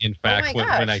phenomenal. In fact,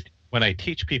 when I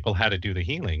teach people how to do the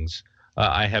healings,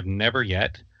 I have never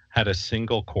yet had a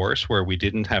single course where we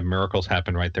didn't have miracles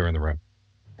happen right there in the room.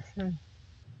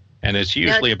 And it's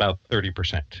usually about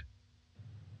 30%.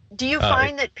 Do you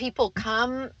find that people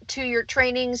come to your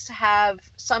trainings have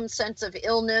some sense of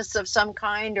illness of some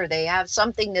kind, or they have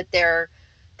something that they're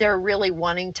really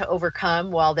wanting to overcome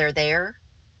while they're there?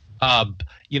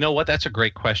 You know what? That's a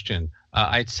great question.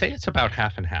 I'd say it's about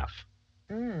half and half.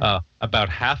 About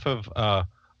half of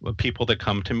people that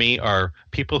come to me are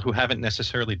people who haven't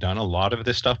necessarily done a lot of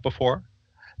this stuff before.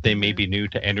 They may be new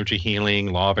to energy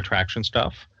healing, law of attraction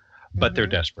stuff, but they're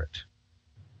desperate.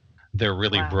 They're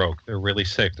really broke. They're really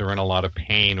sick. They're in a lot of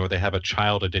pain, or they have a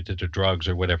child addicted to drugs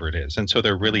or whatever it is. And so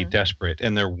they're really desperate,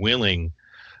 and they're willing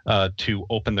to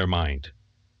open their mind.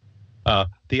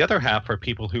 The other half are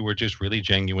people who are just really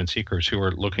genuine seekers who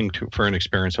are looking for an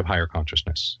experience of higher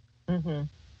consciousness.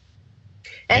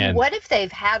 And what if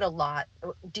they've had a lot?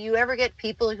 Do you ever get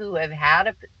people who have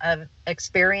had an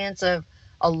experience of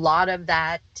a lot of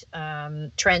that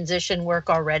transition work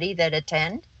already that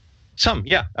attend? Some,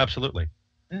 yeah, absolutely.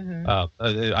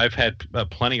 I've had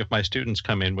plenty of my students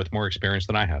come in with more experience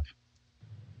than I have.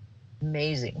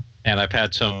 Amazing. And I've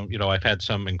had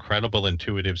some incredible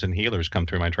intuitives and healers come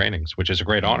through my trainings, which is a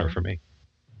great honor for me.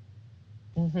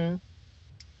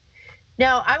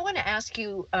 Now, I want to ask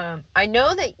you, I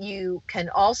know that you can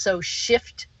also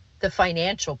shift the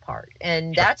financial part,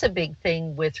 and that's a big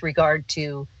thing with regard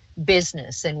to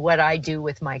business, and what I do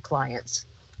with my clients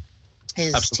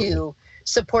is to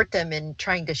support them in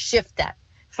trying to shift that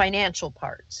financial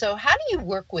part. So how do you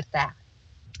work with that?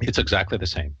 It's exactly the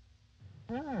same.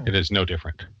 It is no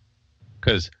different,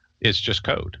 because it's just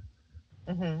code.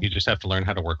 You just have to learn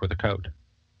how to work with the code.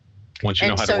 Once you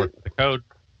know how to work with the code,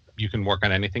 you can work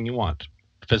on anything you want.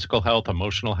 Physical health,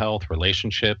 emotional health,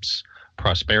 relationships,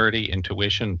 prosperity,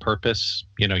 intuition, purpose,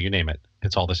 you name it.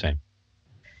 It's all the same.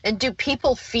 And do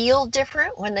people feel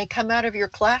different when they come out of your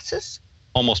classes?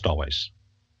 Almost always.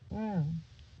 Almost.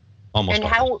 And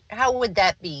always. How would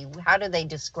that be? How do they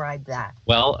describe that?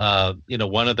 Well,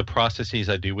 one of the processes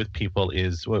I do with people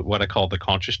is what I call the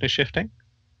consciousness shifting.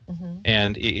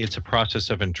 And it's a process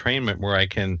of entrainment where I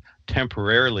can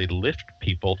temporarily lift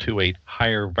people to a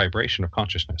higher vibration of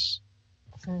consciousness.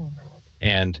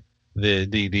 And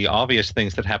the obvious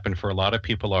things that happen for a lot of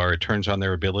people are it turns on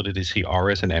their ability to see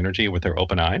auras and energy with their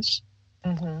open eyes.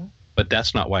 But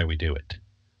that's not why we do it.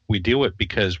 We do it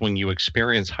because when you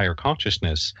experience higher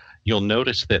consciousness, you'll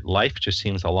notice that life just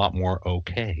seems a lot more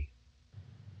okay.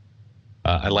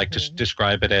 I like to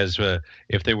describe it as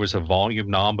if there was a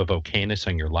volume knob of okayness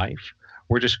in your life,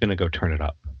 we're just going to go turn it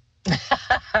up.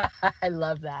 I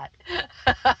love that.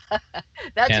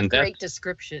 That's a great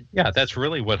description. Yeah, that's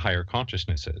really what higher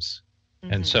consciousness is.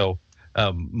 And so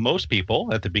most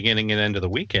people at the beginning and end of the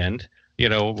weekend,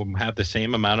 have the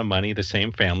same amount of money, the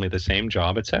same family, the same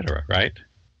job, et cetera, right?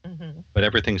 But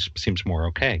everything seems more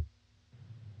okay.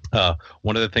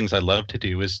 One of the things I love to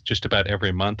do is just about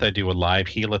every month I do a live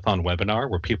heal-a-thon webinar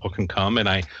where people can come and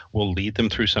I will lead them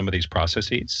through some of these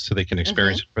processes so they can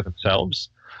experience it for themselves.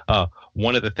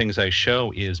 One of the things I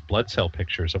show is blood cell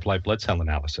pictures of live blood cell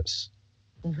analysis.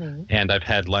 And I've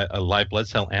had a live blood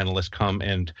cell analyst come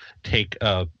and take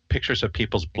pictures of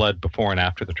people's blood before and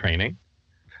after the training.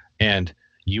 And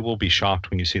you will be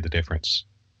shocked when you see the difference.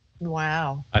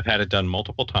 Wow. I've had it done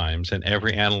multiple times, and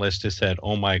every analyst has said,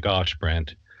 oh my gosh,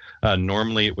 Brent,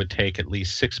 normally it would take at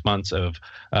least 6 months of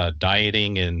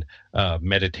dieting and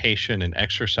meditation and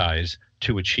exercise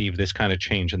to achieve this kind of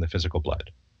change in the physical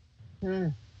blood.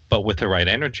 But with the right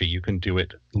energy, you can do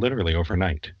it literally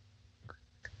overnight.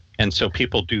 And so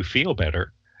people do feel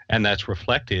better, and that's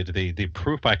reflected. The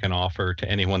proof I can offer to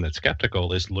anyone that's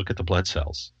skeptical is look at the blood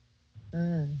cells.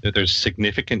 That there's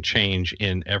significant change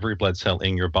in every blood cell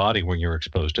in your body when you're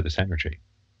exposed to this energy.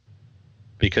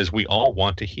 Because we all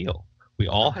want to heal. We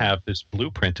all have this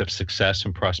blueprint of success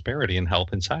and prosperity and health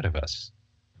inside of us.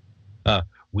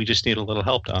 We just need a little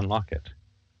help to unlock it.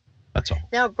 That's all.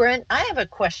 Now, Brent, I have a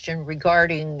question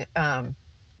regarding, I'm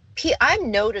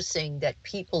noticing that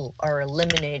people are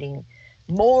eliminating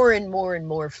more and more and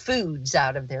more foods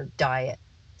out of their diet.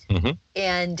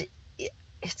 And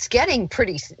it's getting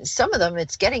some of them,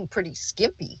 it's getting pretty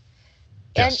skimpy.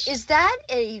 Yes. And is that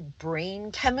a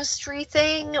brain chemistry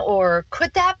thing, or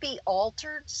could that be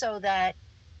altered so that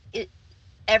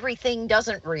everything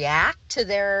doesn't react to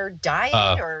their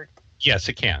diet? Or yes,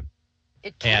 it can.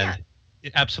 It can.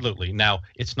 And absolutely. Now,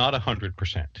 it's not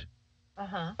 100%.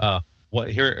 And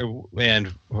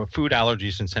food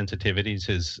allergies and sensitivities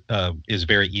is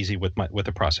very easy with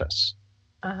the process.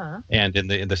 And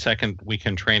in the second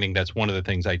weekend training, that's one of the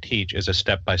things I teach is a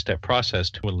step-by-step process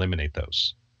to eliminate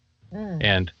those.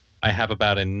 And I have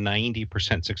about a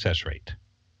 90% success rate.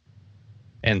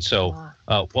 And so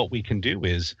what we can do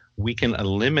is we can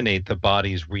eliminate the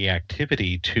body's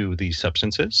reactivity to these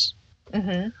substances,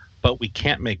 but we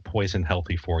can't make poison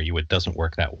healthy for you. It doesn't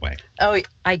work that way. Oh,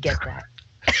 I get that.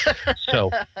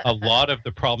 So a lot of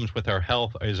the problems with our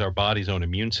health is our body's own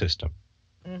immune system.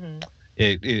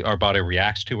 Our body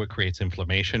reacts to it, creates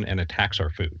inflammation, and attacks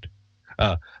our food.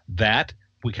 That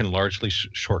we can largely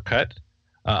shortcut.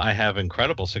 I have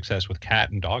incredible success with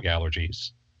cat and dog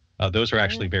allergies Those are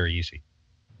actually very easy.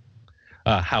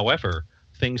 However,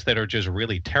 things that are just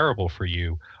really terrible for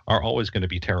you are always going to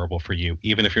be terrible for you,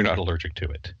 even if you're not allergic to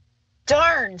it.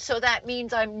 Darn. So that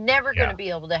means I'm never going to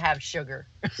be able to have sugar.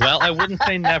 Well, I wouldn't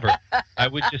say never. I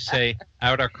would just say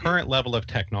at our current level of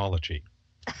technology,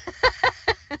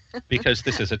 because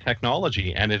this is a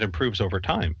technology and it improves over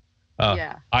time.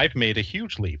 I've made a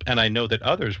huge leap, and I know that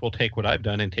others will take what I've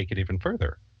done and take it even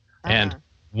further. And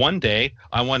one day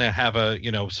I want to have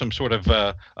some sort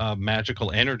of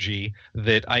magical energy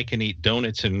that I can eat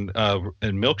donuts and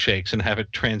milkshakes and have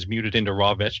it transmuted into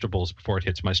raw vegetables before it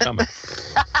hits my stomach.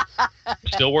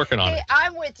 Still working on it.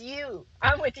 I'm with you.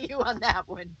 I'm with you on that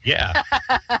one. Yeah.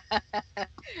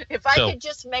 If I could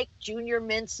just make Junior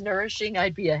Mints nourishing,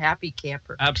 I'd be a happy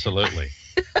camper. Absolutely.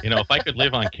 If I could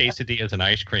live on quesadillas and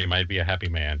ice cream, I'd be a happy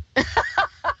man.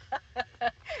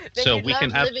 So we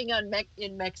can living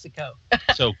in Mexico.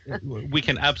 So we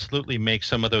can absolutely make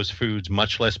some of those foods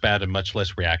much less bad and much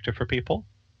less reactive for people.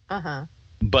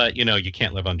 But you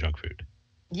can't live on junk food.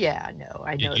 Yeah, no,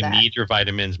 I know you that. You need your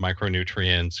vitamins,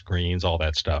 micronutrients, greens, all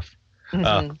that stuff.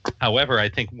 However, I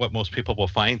think what most people will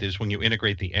find is when you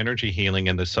integrate the energy healing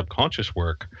and the subconscious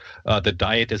work, the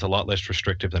diet is a lot less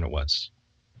restrictive than it was.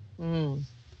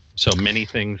 So many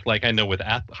things, like I know with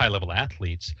high-level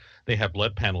athletes, they have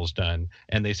blood panels done,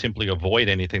 and they simply avoid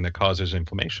anything that causes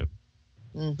inflammation.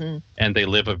 And they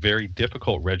live a very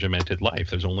difficult, regimented life.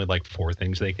 There's only like 4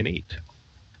 things they can eat.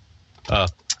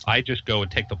 I just go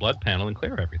and take the blood panel and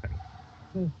clear everything.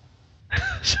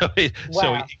 So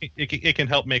it can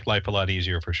help make life a lot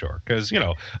easier for sure. Because,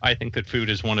 I think that food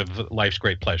is one of life's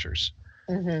great pleasures.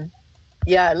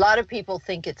 Yeah, a lot of people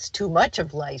think it's too much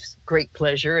of life's great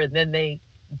pleasure, and then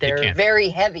they're very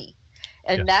heavy.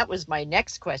 And that was my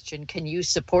next question. Can you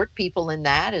support people in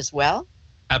that as well?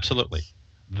 Absolutely.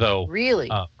 Though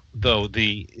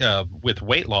with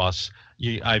weight loss,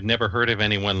 I've never heard of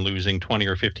anyone losing 20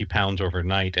 or 50 pounds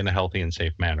overnight in a healthy and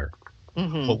safe manner.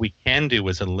 What we can do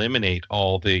is eliminate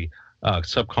all the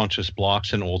subconscious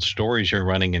blocks and old stories you're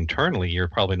running internally you're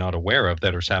probably not aware of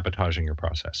that are sabotaging your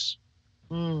process.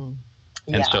 And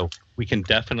so we can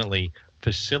definitely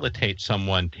facilitate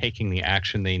someone taking the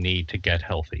action they need to get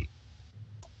healthy.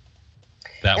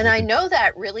 I know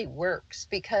that really works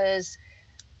because,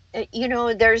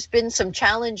 there's been some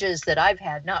challenges that I've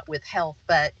had, not with health,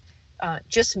 but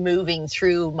just moving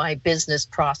through my business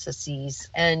processes,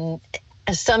 and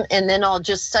then I'll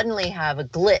just suddenly have a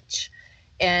glitch,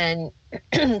 and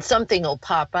something will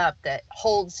pop up that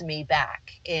holds me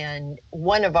back. And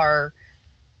one of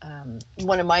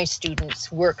my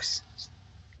students works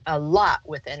a lot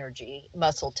with energy,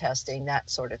 muscle testing, that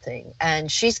sort of thing.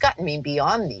 And she's gotten me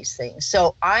beyond these things.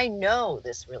 So I know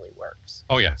this really works.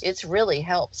 Oh, yeah. It really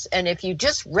helps. And if you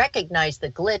just recognize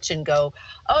the glitch and go,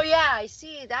 oh, yeah, I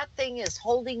see that thing is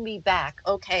holding me back.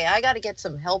 Okay, I got to get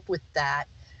some help with that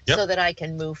so that I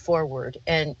can move forward.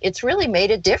 And it's really made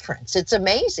a difference. It's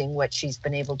amazing what she's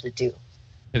been able to do.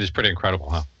 It is pretty incredible,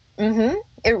 huh?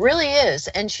 It really is.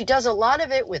 And she does a lot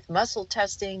of it with muscle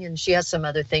testing, and she has some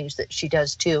other things that she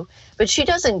does too. But she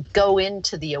doesn't go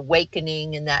into the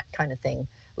awakening and that kind of thing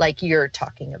like you're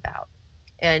talking about.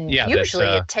 And usually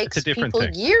it takes people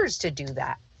years to do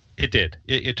that. It did.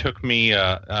 It took me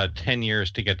 10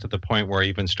 years to get to the point where I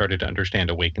even started to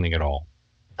understand awakening at all.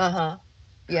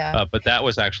 Yeah. But that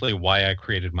was actually why I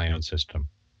created my own system.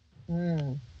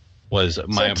 Was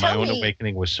my own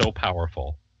awakening was so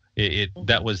powerful.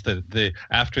 That was the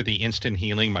after the instant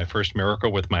healing, my first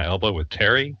miracle with my elbow with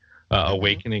Terry,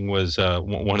 awakening was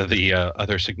one of the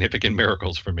other significant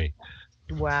miracles for me.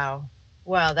 Wow,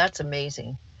 that's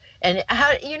amazing. And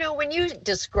how, when you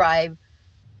describe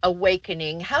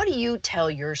awakening, how do you tell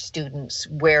your students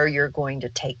where you're going to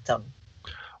take them?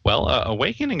 Well,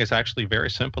 awakening is actually very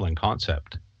simple in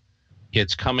concept.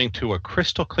 It's coming to a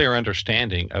crystal clear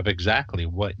understanding of exactly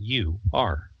what you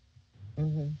are.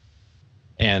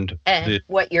 And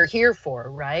what you're here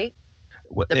for, right?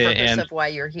 The purpose of why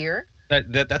you're here?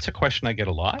 That's a question I get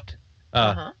a lot.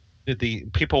 The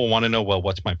people want to know, well,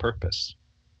 what's my purpose?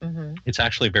 It's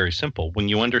actually very simple. When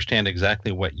you understand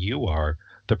exactly what you are,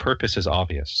 the purpose is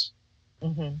obvious.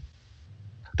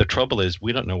 The trouble is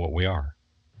we don't know what we are.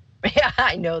 Yeah,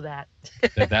 I know that.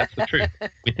 That's the truth.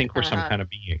 We think we're some kind of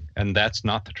being, and that's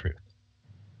not the truth.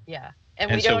 Yeah.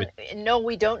 And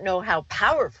we don't know how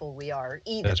powerful we are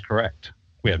either. That's correct.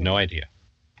 We have no idea.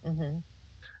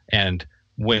 And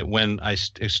when I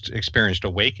experienced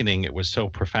awakening, it was so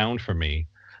profound for me.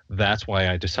 That's why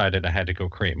I decided I had to go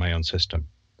create my own system.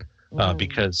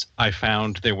 Because I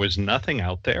found there was nothing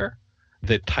out there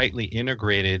that tightly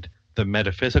integrated the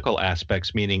metaphysical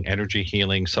aspects, meaning energy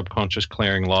healing, subconscious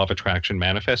clearing, law of attraction,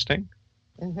 manifesting.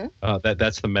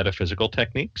 That's the metaphysical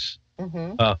techniques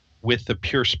with the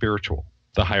pure spiritual,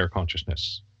 the higher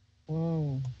consciousness.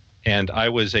 And I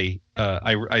was I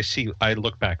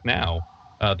look back now,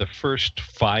 the first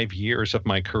 5 years of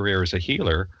my career as a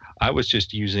healer, I was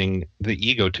just using the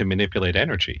ego to manipulate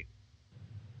energy.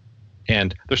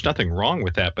 And there's nothing wrong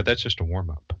with that, but that's just a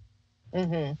warm-up.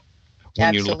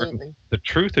 When you learn the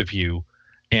truth of you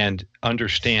and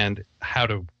understand how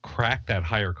to crack that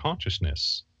higher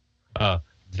consciousness,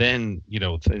 then,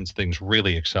 things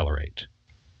really accelerate.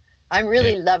 I'm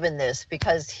really loving this,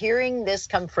 because hearing this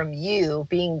come from you,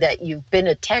 being that you've been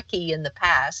a techie in the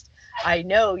past, I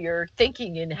know you're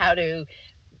thinking in how to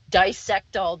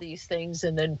dissect all these things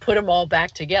and then put them all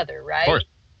back together, right? Of course,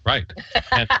 right.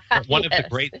 And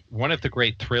one of the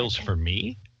great thrills for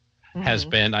me has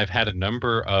been, I've had a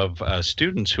number of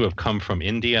students who have come from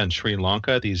India and Sri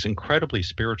Lanka, these incredibly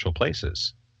spiritual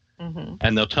places.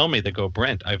 And they'll tell me, they go,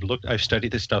 Brent, I've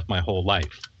studied this stuff my whole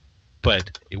life,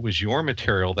 but it was your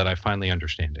material that I finally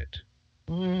understand it.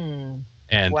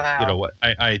 And what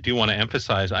I do want to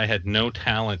emphasize, I had no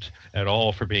talent at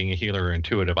all for being a healer or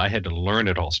intuitive. I had to learn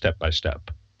it all step by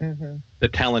step. The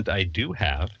talent I do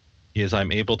have is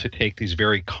I'm able to take these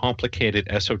very complicated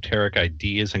esoteric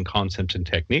ideas and concepts and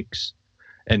techniques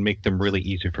and make them really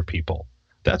easy for people.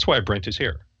 That's why Brent is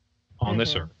here on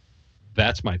this earth.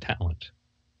 That's my talent.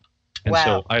 And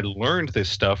so I learned this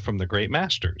stuff from the great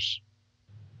masters.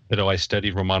 I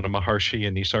studied Ramana Maharshi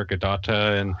and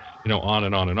Nisargadatta and, on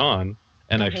and on and on.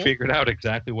 And I figured out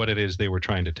exactly what it is they were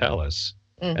trying to tell us.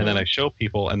 And then I show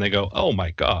people and they go, oh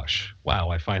my gosh, wow,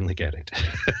 I finally get it.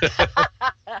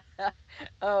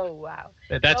 Oh, wow.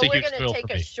 That's a huge thrill for me. We're going to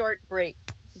take a short break,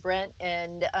 Brent,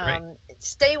 and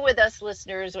stay with us,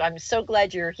 listeners. I'm so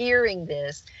glad you're hearing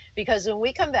this, because when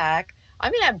we come back,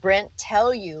 I'm going to have Brent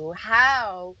tell you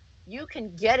how you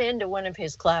can get into one of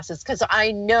his classes, because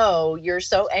I know you're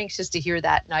so anxious to hear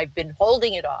that, and I've been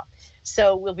holding it off.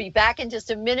 So we'll be back in just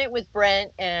a minute with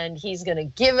Brent, and he's going to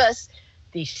give us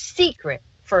the secret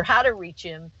for how to reach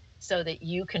him so that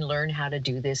you can learn how to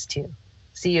do this too.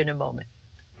 See you in a moment.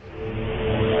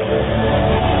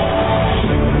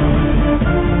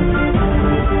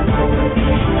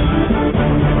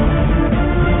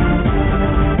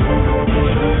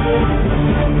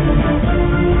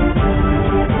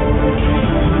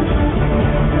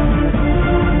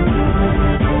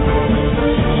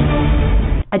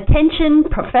 Attention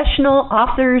professional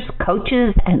authors,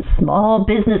 coaches, and small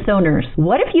business owners.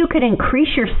 What if you could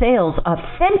increase your sales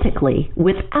authentically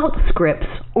without scripts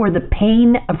or the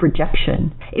pain of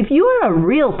rejection? If you are a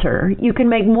realtor, you can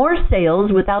make more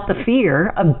sales without the fear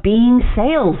of being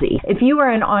salesy. If you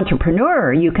are an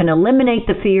entrepreneur, you can eliminate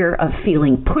the fear of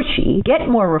feeling pushy, get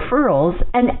more referrals,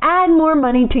 and add more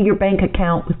money to your bank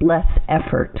account with less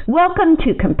effort. Welcome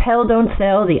to Compel Don't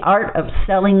Sell, the Art of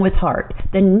Selling with Heart,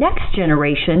 the next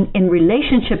generation in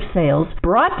relationship sales,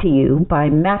 brought to you by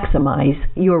Maximize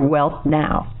Your Wealth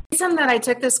Now. The reason that I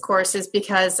took this course is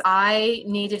because I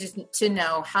needed to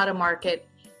know how to market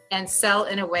and sell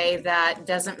in a way that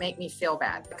doesn't make me feel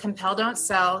bad. Compel Don't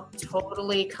Sell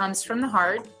totally comes from the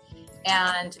heart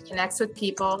and connects with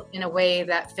people in a way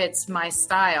that fits my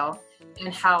style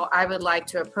and how I would like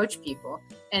to approach people.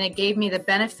 And it gave me the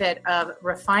benefit of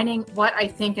refining what I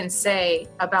think and say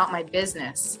about my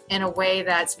business in a way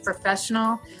that's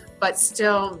professional, but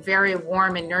still very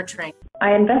warm and nurturing.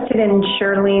 I invested in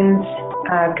Shirlene's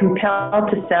Compel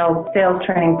to Sell sales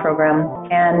training program,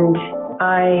 and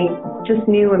I just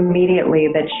knew immediately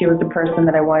that she was the person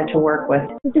that I wanted to work with.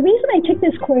 The reason I took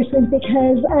this course was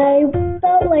because I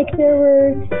felt like there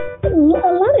were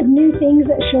a lot of new things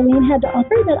that Shirlene had to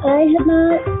offer that I had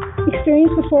not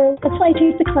experienced before. That's why I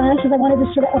took the class, is I wanted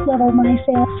to sort of up-level my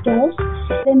sales skills.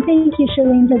 And thank you,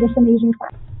 Shirlene, for this amazing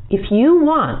class. If you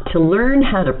want to learn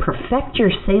how to perfect your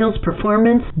sales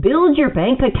performance, build your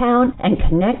bank account, and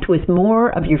connect with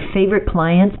more of your favorite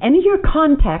clients, enter your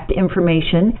contact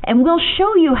information, and we'll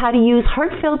show you how to use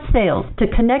heartfelt sales to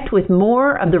connect with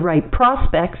more of the right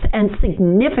prospects and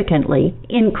significantly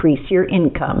increase your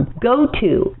income. Go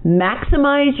to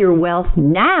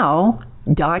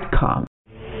MaximizeYourWealthNow.com.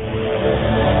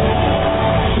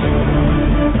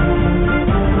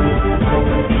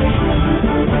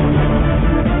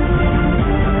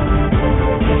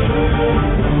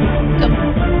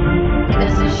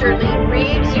 Shirlene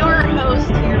Reeves, your host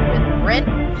here with Brent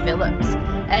Phillips.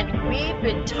 And we've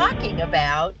been talking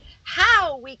about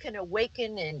how we can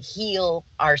awaken and heal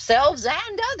ourselves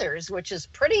and others, which is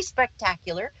pretty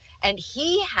spectacular. And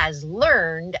he has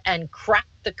learned and cracked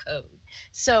the code.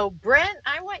 So, Brent,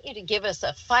 I want you to give us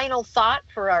a final thought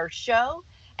for our show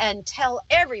and tell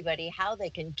everybody how they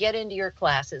can get into your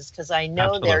classes, because I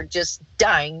know they're just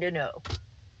dying to know.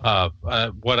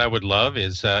 What I would love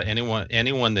is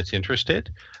anyone that's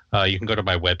interested, you can go to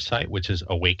my website, which is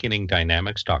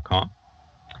awakeningdynamics.com.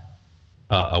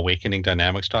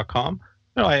 Awakeningdynamics.com.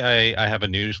 I have a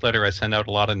newsletter. I send out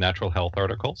a lot of natural health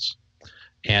articles.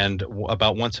 And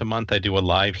about once a month, I do a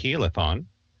live heal-a-thon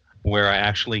where I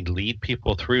actually lead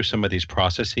people through some of these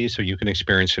processes so you can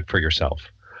experience it for yourself.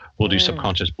 We'll do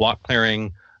subconscious block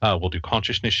clearing. We'll do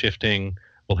consciousness shifting.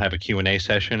 We'll have a Q&A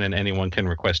session, and anyone can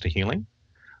request a healing.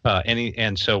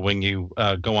 And so when you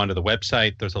go onto the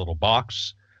website, there's a little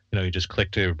box. You just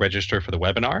click to register for the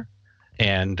webinar.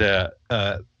 And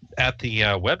at the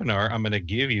webinar, I'm going to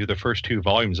give you the first 2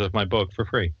 volumes of my book for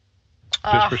free.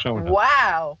 Just for showing up.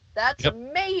 Wow. That's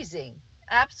amazing.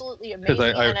 Absolutely amazing.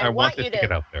 Because I want you to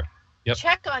get out there.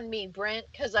 Check on me, Brent,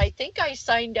 because I think I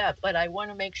signed up, but I want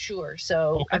to make sure.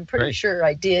 So I'm pretty sure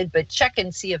I did, but check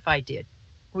and see if I did.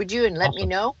 Would you let me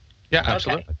know? Yeah,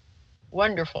 absolutely. Okay.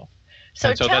 Wonderful.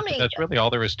 So tell me. That's really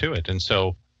all there is to it. And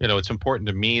so, it's important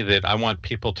to me that I want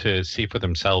people to see for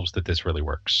themselves that this really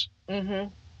works. Mm-hmm.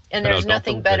 And there's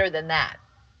nothing better than that.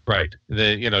 Right.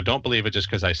 Don't believe it just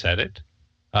because I said it.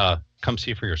 Come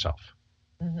see for yourself.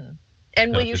 Mm-hmm.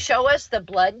 And will you show us the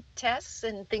blood tests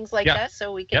and things like that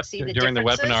so we can see the during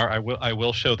differences? The webinar, I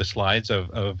will show the slides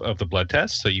of the blood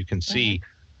tests so you can see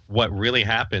what really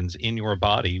happens in your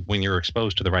body when you're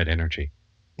exposed to the right energy.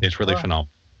 It's really phenomenal.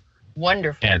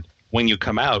 Wonderful. And when you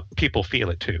come out, people feel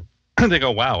it too. They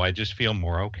go, "Wow, I just feel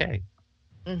more okay."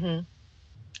 Mm-hmm.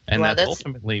 And that's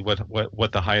ultimately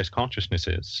what the highest consciousness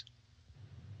is.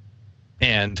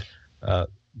 And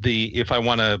if I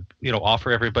want to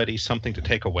offer everybody something to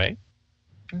take away,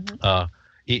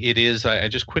 it is, I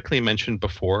just quickly mentioned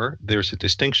before, there's a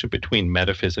distinction between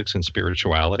metaphysics and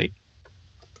spirituality,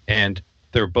 and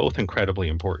they're both incredibly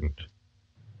important.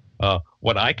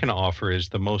 What I can offer is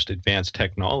the most advanced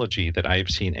technology that I've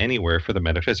seen anywhere for the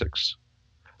metaphysics,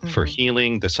 for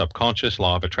healing, the subconscious,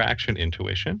 law of attraction,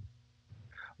 intuition.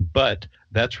 But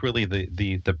that's really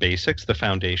the basics, the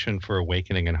foundation for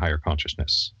awakening and higher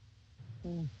consciousness.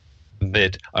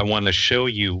 That I want to show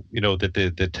you, that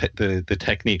the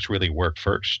techniques really work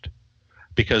first,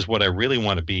 because what I really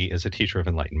want to be is a teacher of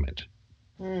enlightenment.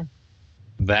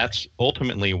 That's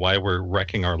ultimately why we're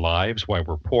wrecking our lives, why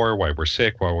we're poor, why we're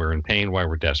sick, why we're in pain, why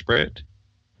we're desperate.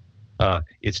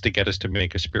 It's to get us to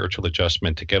make a spiritual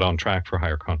adjustment, to get on track for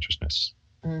higher consciousness.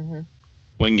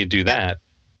 When you do that,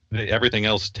 everything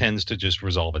else tends to just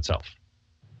resolve itself.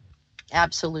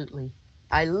 Absolutely.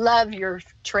 I love your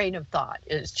train of thought.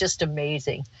 It's just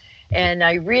amazing. And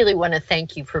I really want to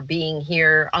thank you for being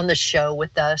here on the show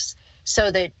with us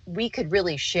so that we could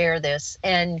really share this.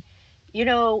 And,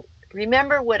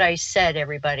 remember what I said,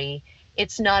 everybody.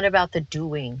 It's not about the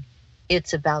doing.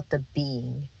 It's about the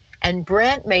being. And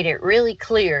Brent made it really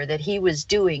clear that he was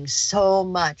doing so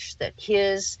much that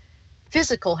his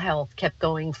physical health kept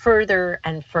going further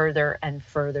and further and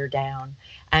further down.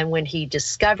 And when he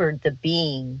discovered the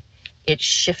being, it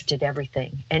shifted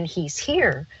everything. And he's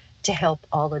here to help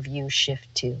all of you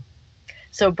shift too.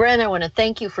 So, Brent, I want to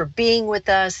thank you for being with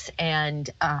us. And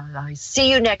I see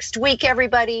you next week,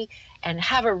 everybody. And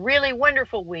have a really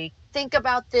wonderful week. Think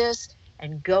about this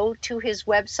and go to his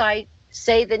website.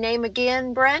 Say the name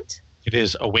again, Brent. It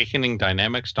is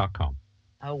awakeningdynamics.com.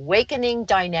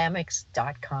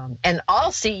 Awakeningdynamics.com. And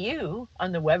I'll see you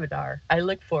on the webinar. I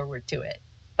look forward to it.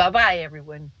 Bye-bye,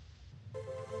 everyone.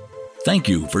 Thank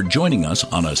you for joining us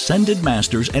on Ascended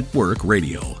Masters at Work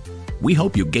Radio. We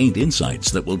hope you gained insights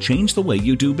that will change the way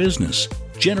you do business,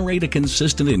 generate a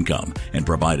consistent income, and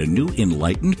provide a new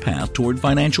enlightened path toward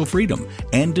financial freedom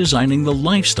and designing the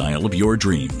lifestyle of your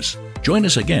dreams. Join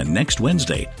us again next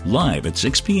Wednesday, live at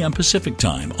 6 p.m. Pacific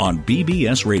Time on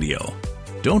BBS Radio.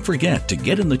 Don't forget to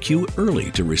get in the queue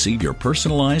early to receive your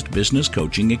personalized business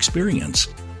coaching experience.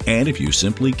 And if you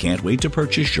simply can't wait to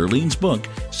purchase Shirlene's book,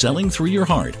 Selling Through Your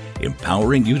Heart,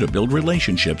 empowering you to build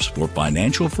relationships for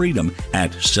financial freedom at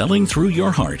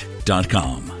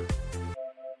sellingthroughyourheart.com.